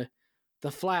deploy the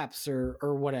flaps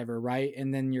or whatever, right?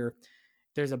 And then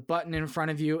there's a button in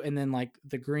front of you, and then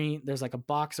the green, there's a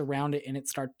box around it, and it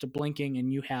starts to blinking,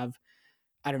 and you have,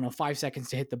 I don't know, 5 seconds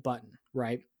to hit the button,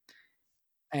 right?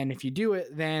 And if you do it,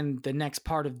 then the next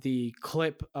part of the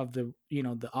clip of the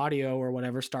audio or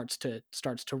whatever starts to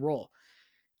roll.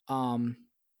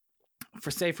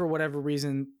 For whatever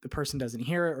reason, the person doesn't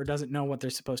hear it or doesn't know what they're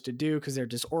supposed to do because they're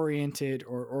disoriented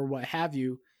or what have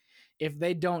you. If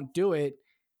they don't do it,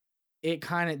 it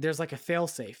kind of, there's a fail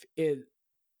safe. It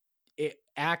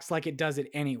acts like it does it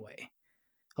anyway.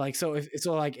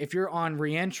 If you're on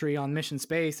reentry on Mission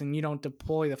Space and you don't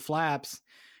deploy the flaps,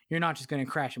 you're not just going to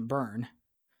crash and burn.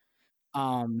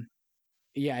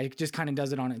 Yeah, it just kind of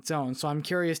does it on its own. So I'm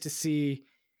curious to see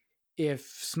if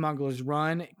Smuggler's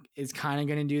Run is kind of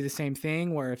going to do the same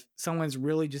thing, where if someone's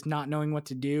really just not knowing what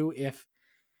to do, if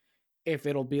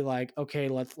it'll be okay,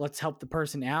 let's help the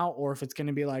person out, or if it's going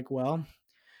to be well,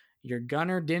 your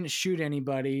gunner didn't shoot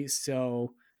anybody,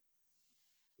 so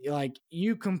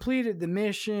you completed the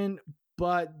mission,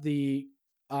 but the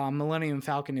Millennium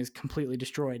Falcon is completely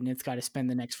destroyed and it's got to spend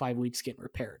the next 5 weeks getting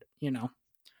repaired,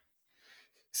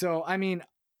 So, I mean,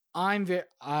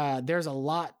 there's a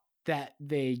lot that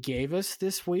they gave us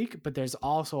this week, but there's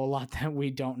also a lot that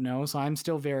we don't know. So I'm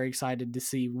still very excited to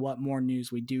see what more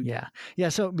news we do get. Yeah.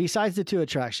 So besides the 2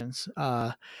 attractions,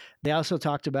 they also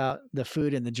talked about the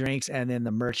food and the drinks and then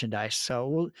the merchandise.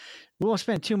 So we won't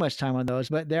spend too much time on those,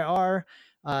 but there are,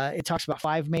 it talks about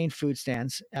 5 main food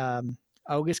stands.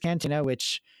 Oga's Cantina,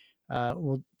 which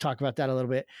we'll talk about that a little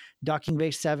bit. Docking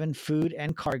Bay 7 Food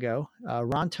and Cargo,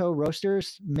 Ronto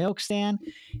Roasters Milk Stand,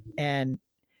 and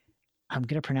I'm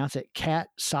going to pronounce it Kat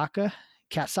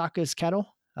Saka's Kettle.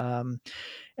 And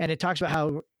it talks about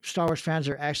how Star Wars fans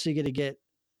are actually going to get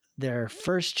their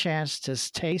first chance to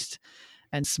taste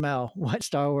and smell what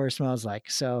Star Wars smells like.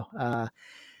 So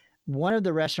one of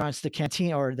the restaurants, the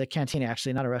cantina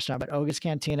actually, not a restaurant, but Oga's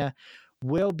Cantina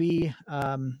will be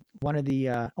one of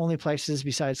the only places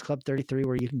besides Club 33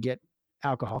 where you can get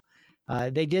alcohol.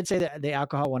 They did say that the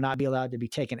alcohol will not be allowed to be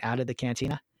taken out of the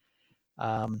cantina.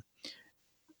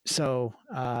 So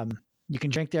you can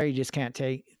drink there, you just can't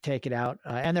take it out.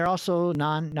 And they're also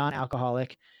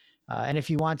non-alcoholic. And if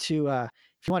you want to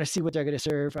see what they're going to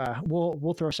serve,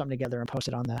 we'll throw something together and post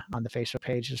it on the Facebook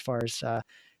page as far as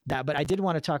that. But I did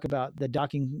want to talk about the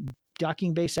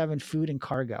Docking Bay 7 Food and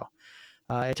Cargo.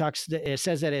 It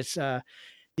says that it's the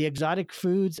exotic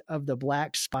foods of the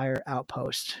Black Spire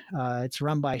Outpost. It's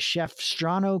run by Chef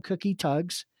Strano Cookie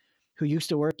Tuggs, who used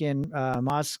to work in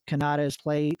Maz Kanata's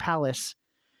Palace.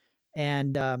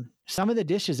 And some of the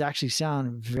dishes actually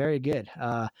sound very good.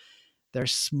 They're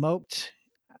smoked,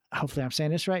 hopefully I'm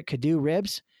saying this right, Kadoo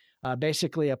ribs,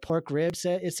 basically a pork rib,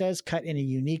 it says, cut in a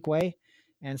unique way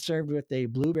and served with a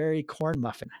blueberry corn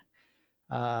muffin.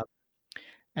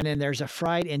 And then there's a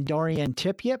fried Endorian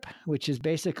tip yip, which is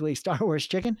basically Star Wars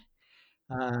chicken.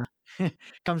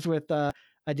 Comes with a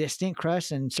distinct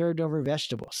crust and served over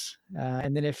vegetables.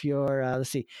 And then if you're,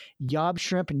 Yob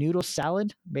shrimp noodle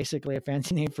salad, basically a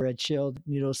fancy name for a chilled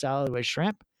noodle salad with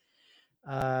shrimp.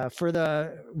 For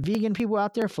the vegan people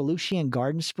out there, Felucian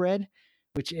garden spread,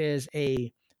 which is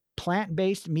a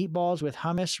plant-based meatballs with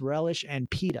hummus, relish, and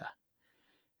pita.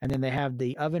 And then they have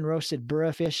the oven roasted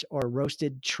burra fish or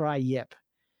roasted tri-yip.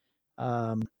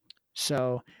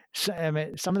 So I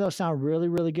mean, some of those sound really,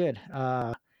 really good.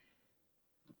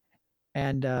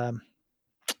 And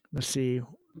let's see,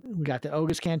 we got the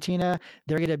Oga's Cantina.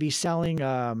 They're going to be selling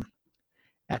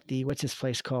at the, what's this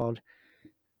place called?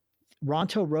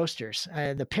 Ronto Roasters.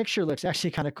 The picture looks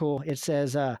actually kind of cool. It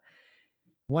says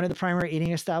one of the primary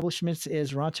eating establishments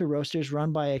is Ronto Roasters,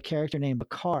 run by a character named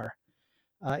Bakar.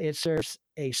 It serves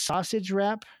a sausage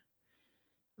wrap,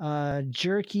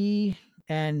 jerky,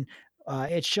 and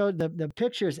it showed the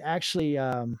picture is actually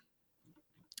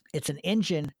it's an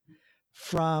engine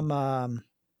from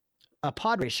a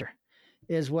pod racer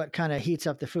is what kind of heats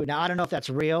up the food. Now, I don't know if that's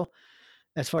real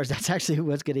as far as that's actually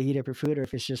what's going to heat up your food or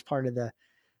if it's just part of the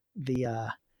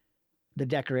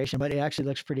decoration, but it actually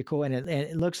looks pretty cool. And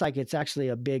it looks like it's actually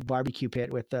a big barbecue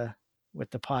pit with the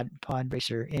pod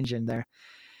racer engine there.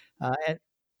 And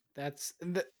that's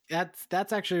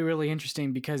actually really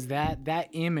interesting because that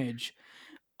image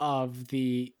of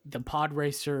the pod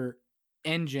racer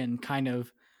engine kind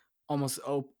of almost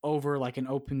over like an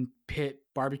open pit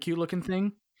barbecue looking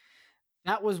thing.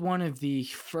 That was one of the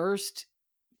first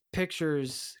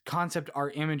pictures, concept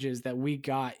art images that we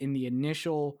got in the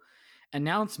initial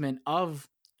announcement of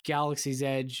Galaxy's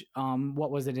Edge.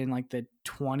 What was it in like the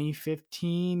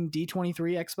 2015 D23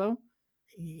 Expo?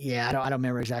 Yeah, I don't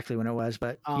remember exactly when it was,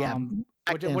 but yeah,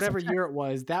 whatever year it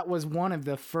was, that was one of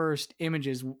the first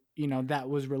images, that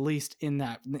was released in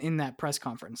that press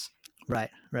conference. Right.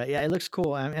 Yeah, it looks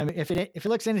cool. I mean, if it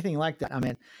looks anything like that, I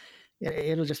mean,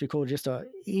 it'll just be cool. Just to,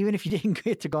 even if you didn't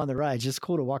get to go on the ride, it's just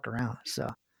cool to walk around. So,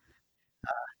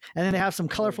 and then they have some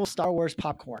colorful Star Wars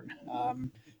popcorn.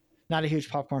 Not a huge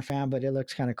popcorn fan, but it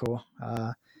looks kind of cool.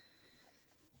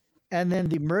 And then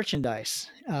the merchandise.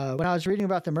 When I was reading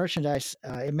about the merchandise,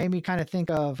 it made me kind of think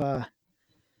of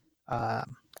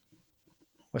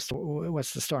what's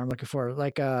the store I'm looking for?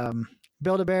 Like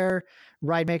Build-A-Bear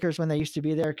ride makers when they used to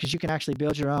be there, because you can actually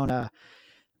build your own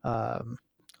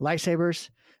lightsabers,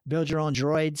 build your own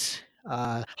droids.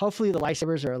 Hopefully the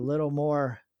lightsabers are a little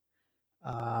more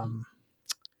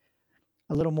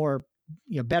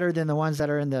better than the ones that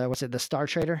are in the Star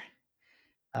Trader.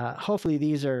 Hopefully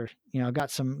these are,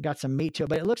 got some meat to it,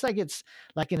 but it looks like it's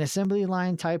like an assembly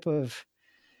line type of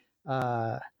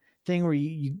thing where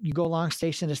you go along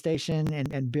station to station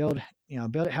and build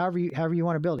it however you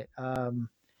want to build it.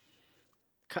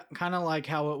 Kind of like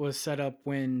how it was set up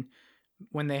when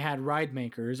they had ride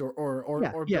makers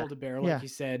or Build-A-Bear, like you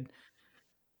said.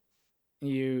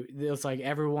 It's like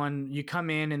everyone, you come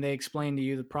in and they explain to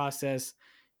you the process.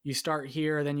 you start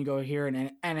here, then you go here,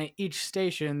 and at each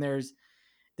station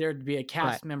there'd be a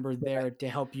cast member there to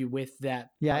help you with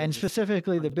that. Yeah, and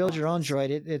specifically the build your own droid.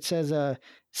 It says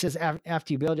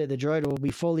after you build it, the droid will be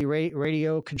fully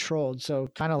radio controlled. So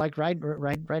kind of like ride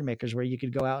makers, where you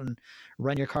could go out and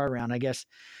run your car around. I guess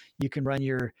you can run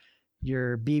your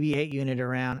BB-8 unit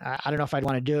around. I don't know if I'd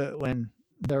want to do it when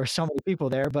there were so many people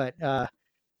there, but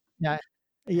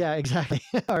yeah, exactly.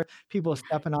 Or people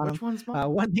stepping on them.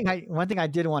 One thing I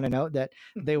did want to note that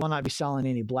they will not be selling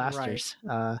any blasters.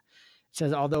 Right. It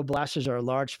says, although blasters are a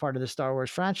large part of the Star Wars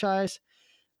franchise,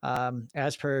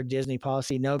 as per Disney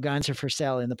policy, no guns are for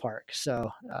sale in the park.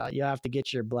 So you have to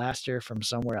get your blaster from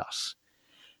somewhere else.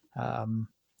 And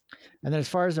then as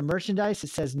far as the merchandise, it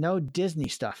says no Disney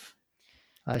stuff.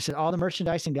 It said all the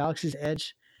merchandise in Galaxy's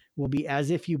Edge will be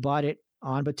as if you bought it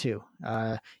on Batuu.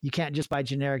 You can't just buy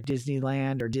generic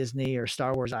Disneyland or Disney or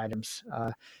Star Wars items.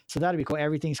 So that'd be cool.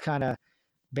 Everything's kind of,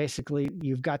 basically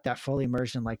you've got that full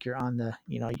immersion, like you're on the,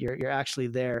 you're actually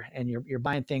there and you're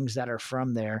buying things that are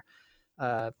from there.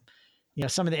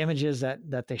 Some of the images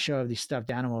that they show of these stuffed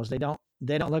animals, they don't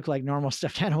look like normal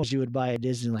stuffed animals you would buy at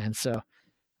Disneyland. So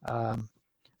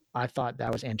I thought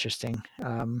that was interesting.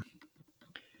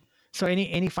 So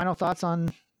any final thoughts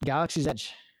on Galaxy's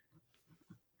Edge?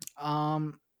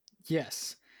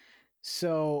 Yes.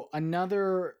 So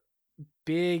another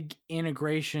big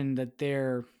integration that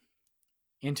they're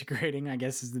integrating, I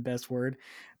guess is the best word,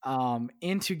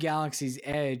 into Galaxy's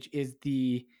Edge is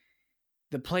the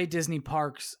Play Disney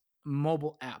Parks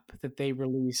mobile app that they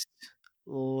released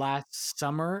last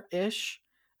summer-ish,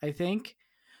 I think.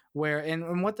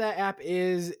 And what that app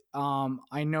is,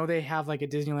 I know they have like a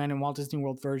Disneyland and Walt Disney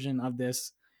World version of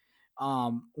this.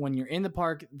 When you're in the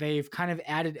park, they've kind of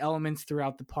added elements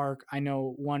throughout the park. I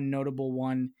know one notable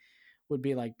one would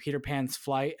be like Peter Pan's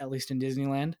Flight, at least in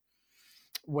Disneyland,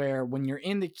 where when you're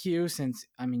in the queue, since,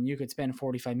 you could spend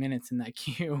 45 minutes in that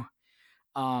queue,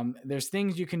 there's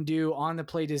things you can do on the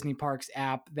Play Disney Parks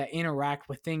app that interact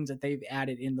with things that they've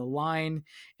added in the line.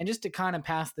 And just to kind of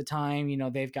pass the time,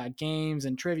 they've got games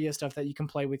and trivia stuff that you can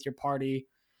play with your party.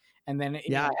 And then,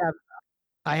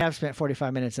 I have spent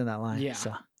 45 minutes in that line. Yeah.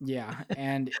 So. Yeah.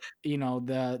 And,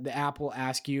 the app will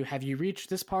ask you, have you reached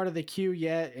this part of the queue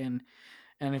yet? And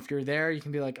if you're there, you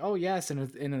can be like, oh yes.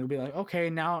 And it'll be like, okay,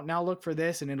 now look for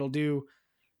this. And it'll do,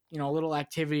 a little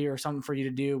activity or something for you to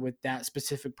do with that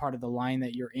specific part of the line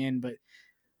that you're in. But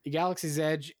the Galaxy's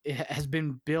Edge has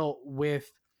been built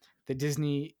with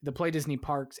the Play Disney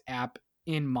Parks app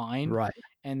in mind. Right.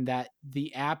 And that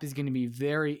the app is going to be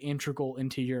very integral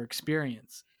into your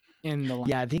experience in the line.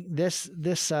 Yeah, I think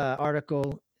this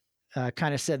article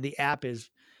kind of said the app is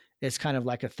kind of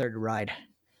like a third ride.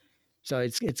 So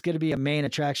it's going to be a main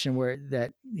attraction where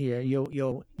that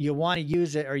you'll want to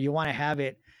use it, or you want to have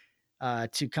it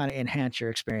to kind of enhance your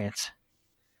experience.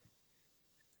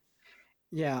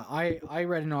 Yeah, I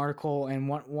read an article,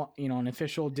 and an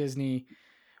official Disney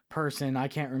person, I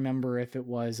can't remember if it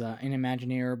was an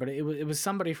Imagineer, but it was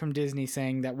somebody from Disney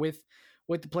saying that with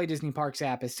the Play Disney Parks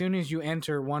app, as soon as you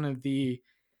enter one of the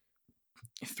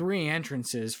 3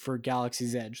 entrances for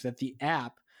Galaxy's Edge, that the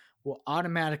app will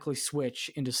automatically switch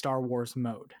into Star Wars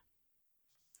mode.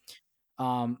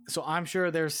 So I'm sure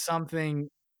there's something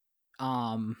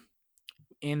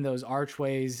in those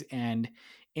archways and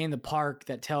in the park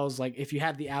that tells, like, if you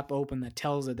have the app open, that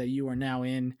tells it that you are now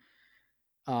in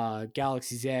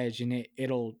Galaxy's Edge, and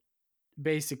it'll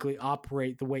basically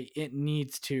operate the way it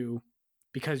needs to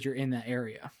because you're in that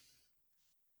area.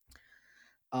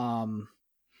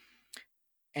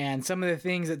 And some of the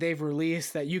things that they've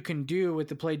released that you can do with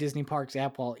the Play Disney Parks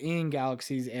app while in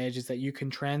Galaxy's Edge is that you can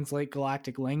translate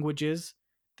galactic languages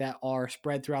that are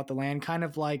spread throughout the land. Kind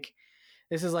of like,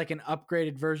 this is like an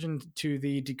upgraded version to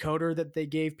the decoder that they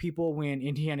gave people when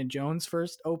Indiana Jones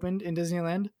first opened in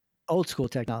Disneyland. Old school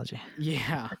technology.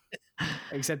 Yeah.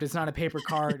 Except it's not a paper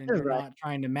card and you're right. Not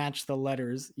trying to match the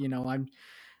letters.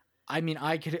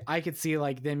 I could see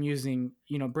like them using,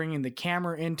 bringing the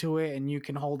camera into it, and you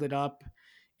can hold it up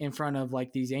in front of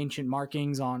like these ancient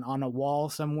markings on a wall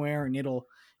somewhere, and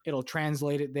it'll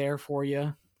translate it there for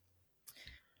you.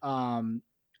 And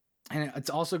it's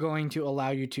also going to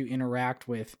allow you to interact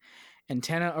with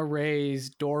antenna arrays,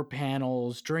 door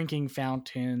panels, drinking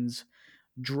fountains,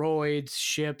 droids,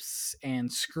 ships,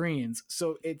 and screens.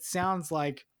 So it sounds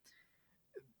like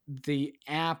the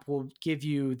app will give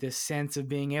you this sense of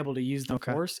being able to use the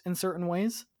Force in certain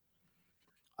ways.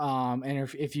 And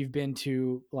if you've been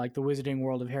to like the Wizarding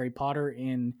World of Harry Potter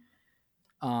in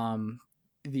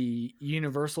the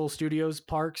Universal Studios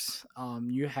parks,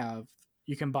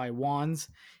 you can buy wands,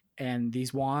 and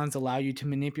these wands allow you to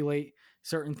manipulate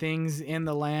certain things in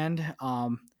the land.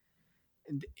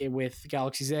 With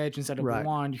Galaxy's Edge, instead of Right. the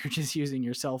wand, you're just using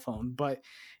your cell phone. But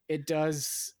it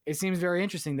seems very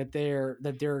interesting that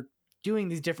they're doing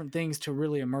these different things to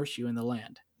really immerse you in the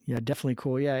land. Yeah, definitely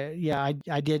cool. Yeah,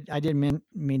 I did mean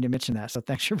to mention that. So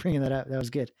thanks for bringing that up. That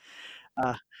was good.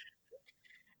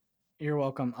 You're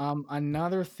welcome.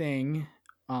 Another thing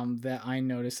that I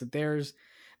noticed, that there's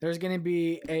going to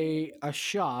be a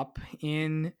shop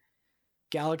in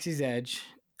Galaxy's Edge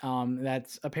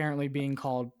that's apparently being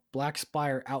called Black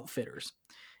Spire Outfitters,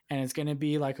 and it's going to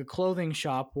be like a clothing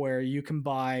shop where you can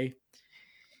buy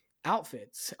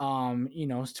outfits,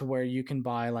 to where you can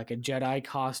buy like a Jedi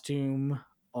costume,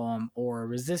 or a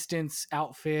Resistance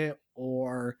outfit,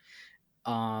 or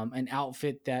an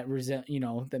outfit that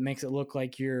that makes it look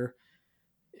like you're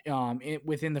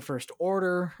within the First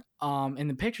Order. And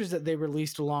the pictures that they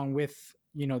released along with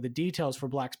the details for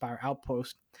Black Spire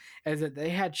Outpost is that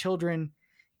they had children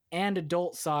and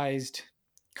adult sized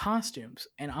costumes,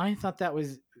 and I thought that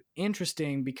was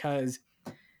interesting because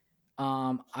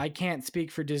I can't speak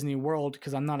for Disney World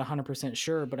because I'm not 100%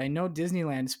 sure, but I know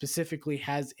Disneyland specifically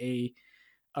has a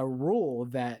rule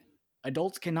that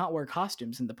adults cannot wear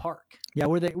costumes in the park. Yeah,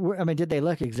 did they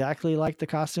look exactly like the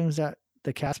costumes that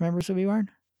the cast members would be wearing?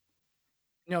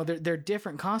 No, they're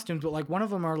different costumes, but like one of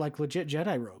them are like legit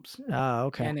Jedi robes. Oh,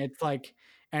 okay. And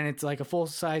it's like a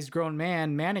full-sized grown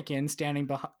mannequin standing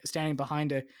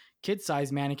behind a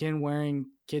kid-sized mannequin wearing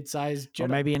kid-sized Jedi. Or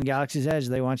maybe in Galaxy's Edge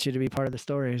they want you to be part of the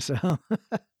story. So,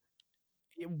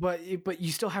 but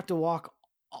you still have to walk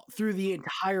through the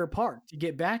entire park to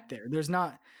get back there. There's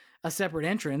not a separate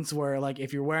entrance where, like,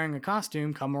 if you're wearing a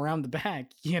costume, come around the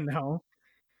back,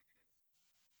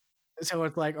 So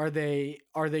it's like, are they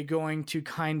going to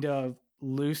kind of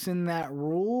loosen that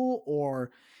rule,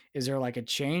 or is there like a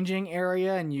changing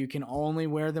area and you can only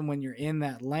wear them when you're in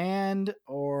that land,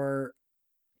 or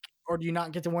do you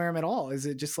not get to wear them at all? Is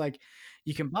it just like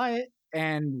you can buy it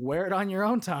and wear it on your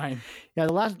own time? Yeah,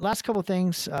 the last couple of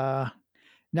things.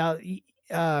 Now,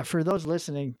 for those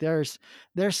listening, there's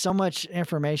so much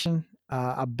information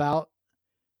about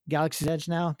Galaxy's Edge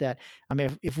now that, I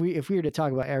mean, if we were to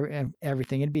talk about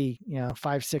everything, it'd be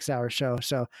 5-6 hour show.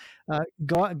 So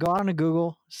go on to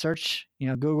Google, search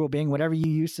Google, Bing, whatever you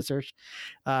use to search,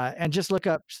 and just look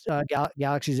up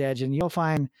Galaxy's Edge, and you'll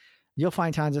find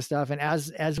tons of stuff. And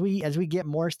as we get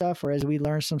more stuff, or as we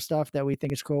learn some stuff that we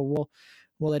think is cool,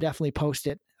 we'll definitely post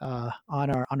it on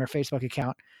our Facebook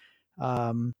account.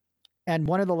 And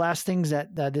one of the last things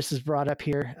that this is brought up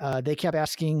here, they kept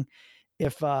asking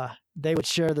if they would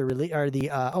share the release or the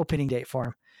opening date for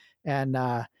them,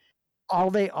 and all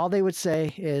they would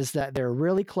say is that they're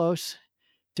really close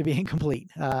to being complete.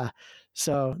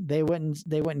 So they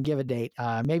wouldn't give a date.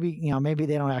 Maybe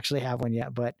they don't actually have one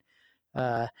yet, but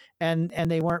and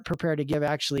they weren't prepared to give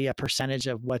actually a percentage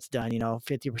of what's done. 50%,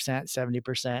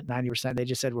 70%, 90%. They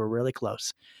just said we're really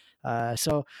close.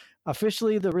 So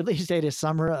officially, the release date is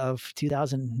summer of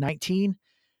 2019.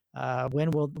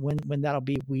 When that'll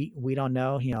be, we don't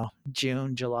know.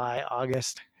 June, July,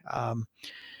 August.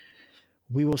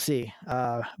 We will see.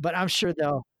 But I'm sure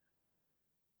they'll.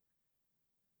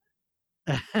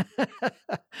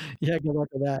 Yeah, good luck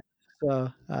with that.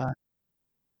 So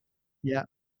yeah,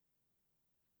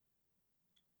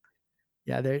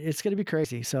 it's going to be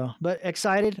crazy. So, but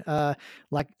excited.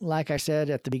 Like I said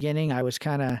at the beginning, I was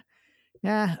kind of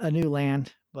a new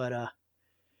land, but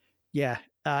yeah.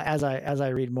 As I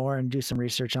read more and do some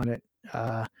research on it,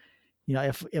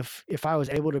 if I was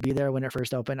able to be there when it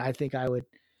first opened, I think I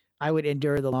would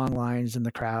endure the long lines and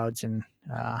the crowds, and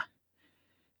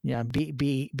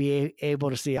be able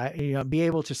to see, be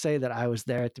able to say that I was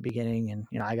there at the beginning, and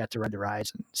I got to ride the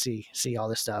rides and see all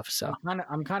this stuff. So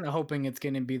I'm kind of hoping it's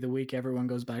going to be the week everyone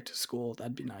goes back to school.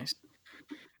 That'd be nice.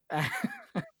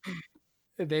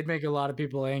 They'd make a lot of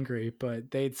people angry,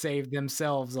 but they'd save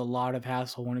themselves a lot of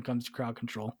hassle when it comes to crowd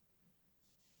control.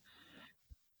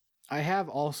 I have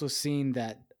also seen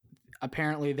that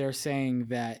apparently they're saying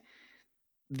that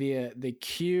the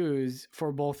queues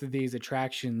for both of these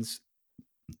attractions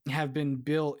have been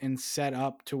built and set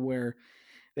up to where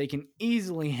they can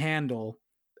easily handle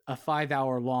a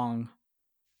 5-hour long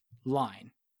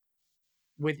line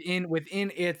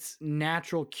within its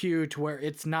natural queue, to where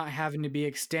it's not having to be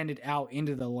extended out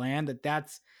into the land.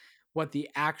 That's what the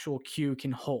actual queue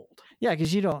can hold. Yeah,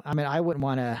 because I wouldn't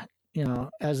want to,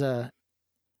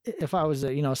 if I was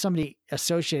somebody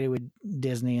associated with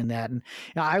Disney and that, and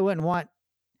I wouldn't want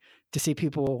to see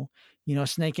people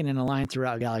snaking in a line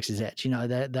throughout Galaxy's Edge.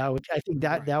 That would, I think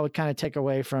that would kind of take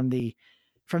away from the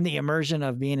immersion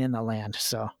of being in the land.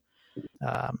 So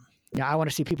yeah, I want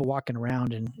to see people walking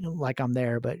around and like I'm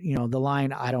there, but the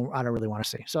line I don't really want to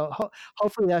see. So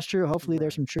hopefully that's true. Hopefully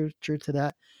there's some truth to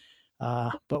that.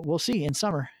 But we'll see in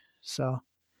summer. So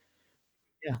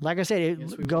yeah, like I said,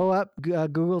 Yes, we go up,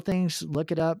 Google things,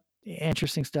 look it up.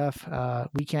 Interesting stuff.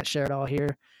 We can't share it all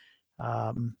here.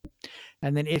 And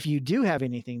then if you do have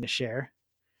anything to share,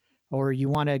 or you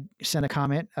want to send a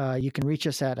comment, you can reach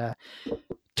us at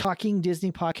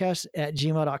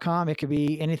talkingdisneypodcast@gmail.com. It could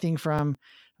be anything from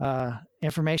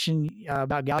information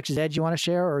about Galaxy's Edge you want to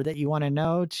share or that you want to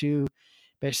know to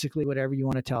basically whatever you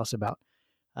want to tell us about.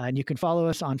 And you can follow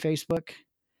us on Facebook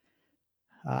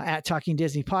at Talking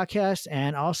Disney Podcast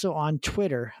and also on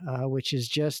Twitter, which is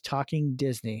just Talking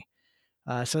Disney.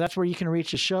 So that's where you can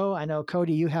reach the show. I know,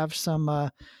 Cody, you have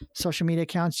some social media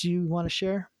accounts you want to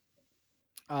share?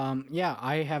 Yeah,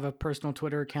 I have a personal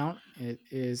Twitter account. It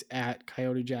is at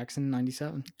Coyote Jackson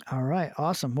 97. All right,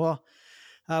 awesome. Well,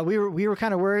 we were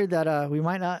kind of worried that we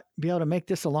might not be able to make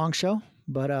this a long show,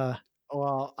 but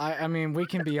well, I mean, we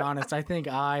can be honest. I think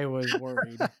I was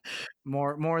worried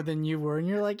more than you were, and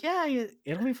you're like, yeah,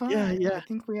 it'll be fine. Yeah. I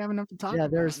think we have enough to talk. Yeah,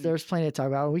 about. there's plenty to talk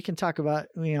about. We can talk about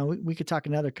we could talk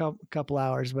another couple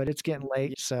hours, but it's getting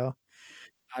late, so.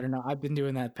 I don't know. I've been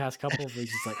doing that past couple of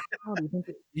weeks. It's like, oh, do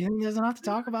you think there's enough to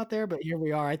talk about there? But here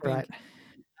we are. I think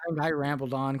I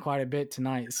rambled on quite a bit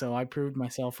tonight, so I proved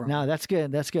myself wrong. No, that's good.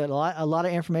 That's good. A lot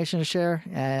of information to share.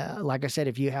 Like I said,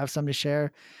 if you have something to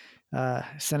share,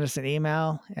 send us an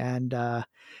email, and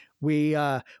we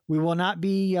will not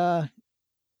be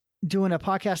doing a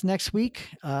podcast next week.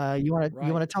 You want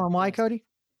to tell them why, Cody?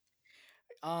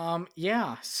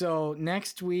 Yeah. So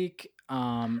next week,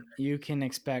 you can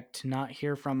expect to not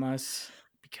hear from us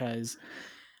because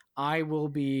I will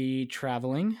be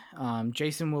traveling.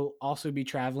 Jason will also be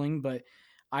traveling, but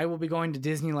I will be going to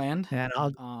Disneyland,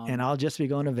 and I'll just be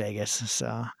going to Vegas.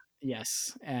 So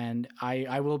yes, and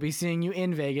I will be seeing you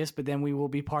in Vegas, but then we will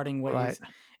be parting ways,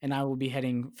 and I will be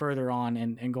heading further on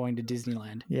and going to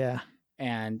Disneyland. Yeah,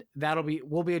 and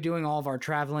we'll be doing all of our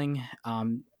traveling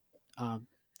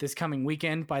this coming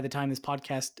weekend. By the time this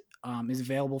podcast is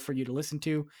available for you to listen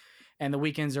to, and the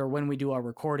weekends are when we do our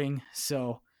recording,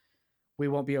 so we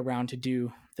won't be around to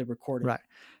do the recording. Right.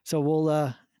 So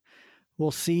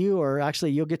we'll see you, or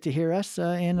actually you'll get to hear us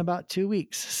in about 2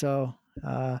 weeks. So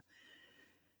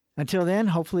until then,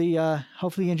 hopefully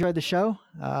you enjoyed the show,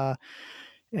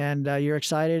 and you're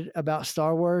excited about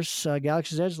Star Wars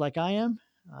Galaxy's Edge like I am,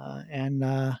 and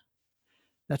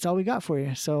that's all we got for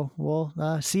you. So we'll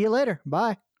see you later.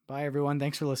 Bye. Bye, everyone.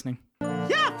 Thanks for listening.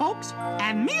 Yeah, folks,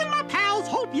 and me and my pals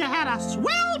hope you had a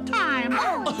swell time.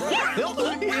 Yeah.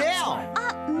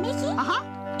 Mickey?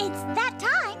 Uh-huh. It's that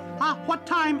time. What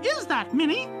time is that,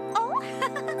 Minnie? Oh,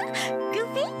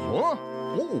 Goofy? Huh?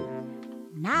 Oh.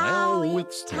 Now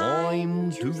it's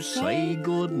time to say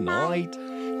goodnight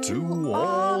to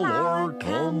all our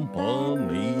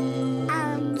company.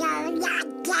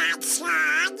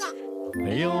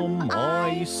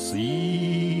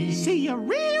 M-I-C. See you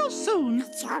real soon.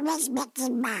 It's always Mickey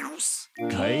Mouse.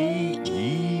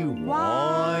 K-E-Y.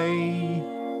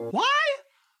 Why?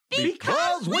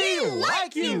 Because we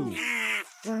like you.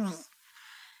 Bye.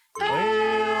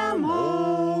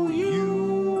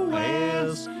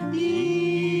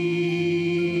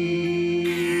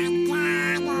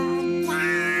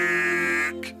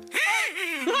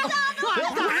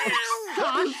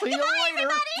 See you later.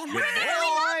 Everybody.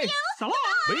 Goodbye. So long.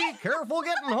 Be careful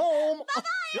getting home.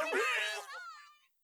 Bye-bye.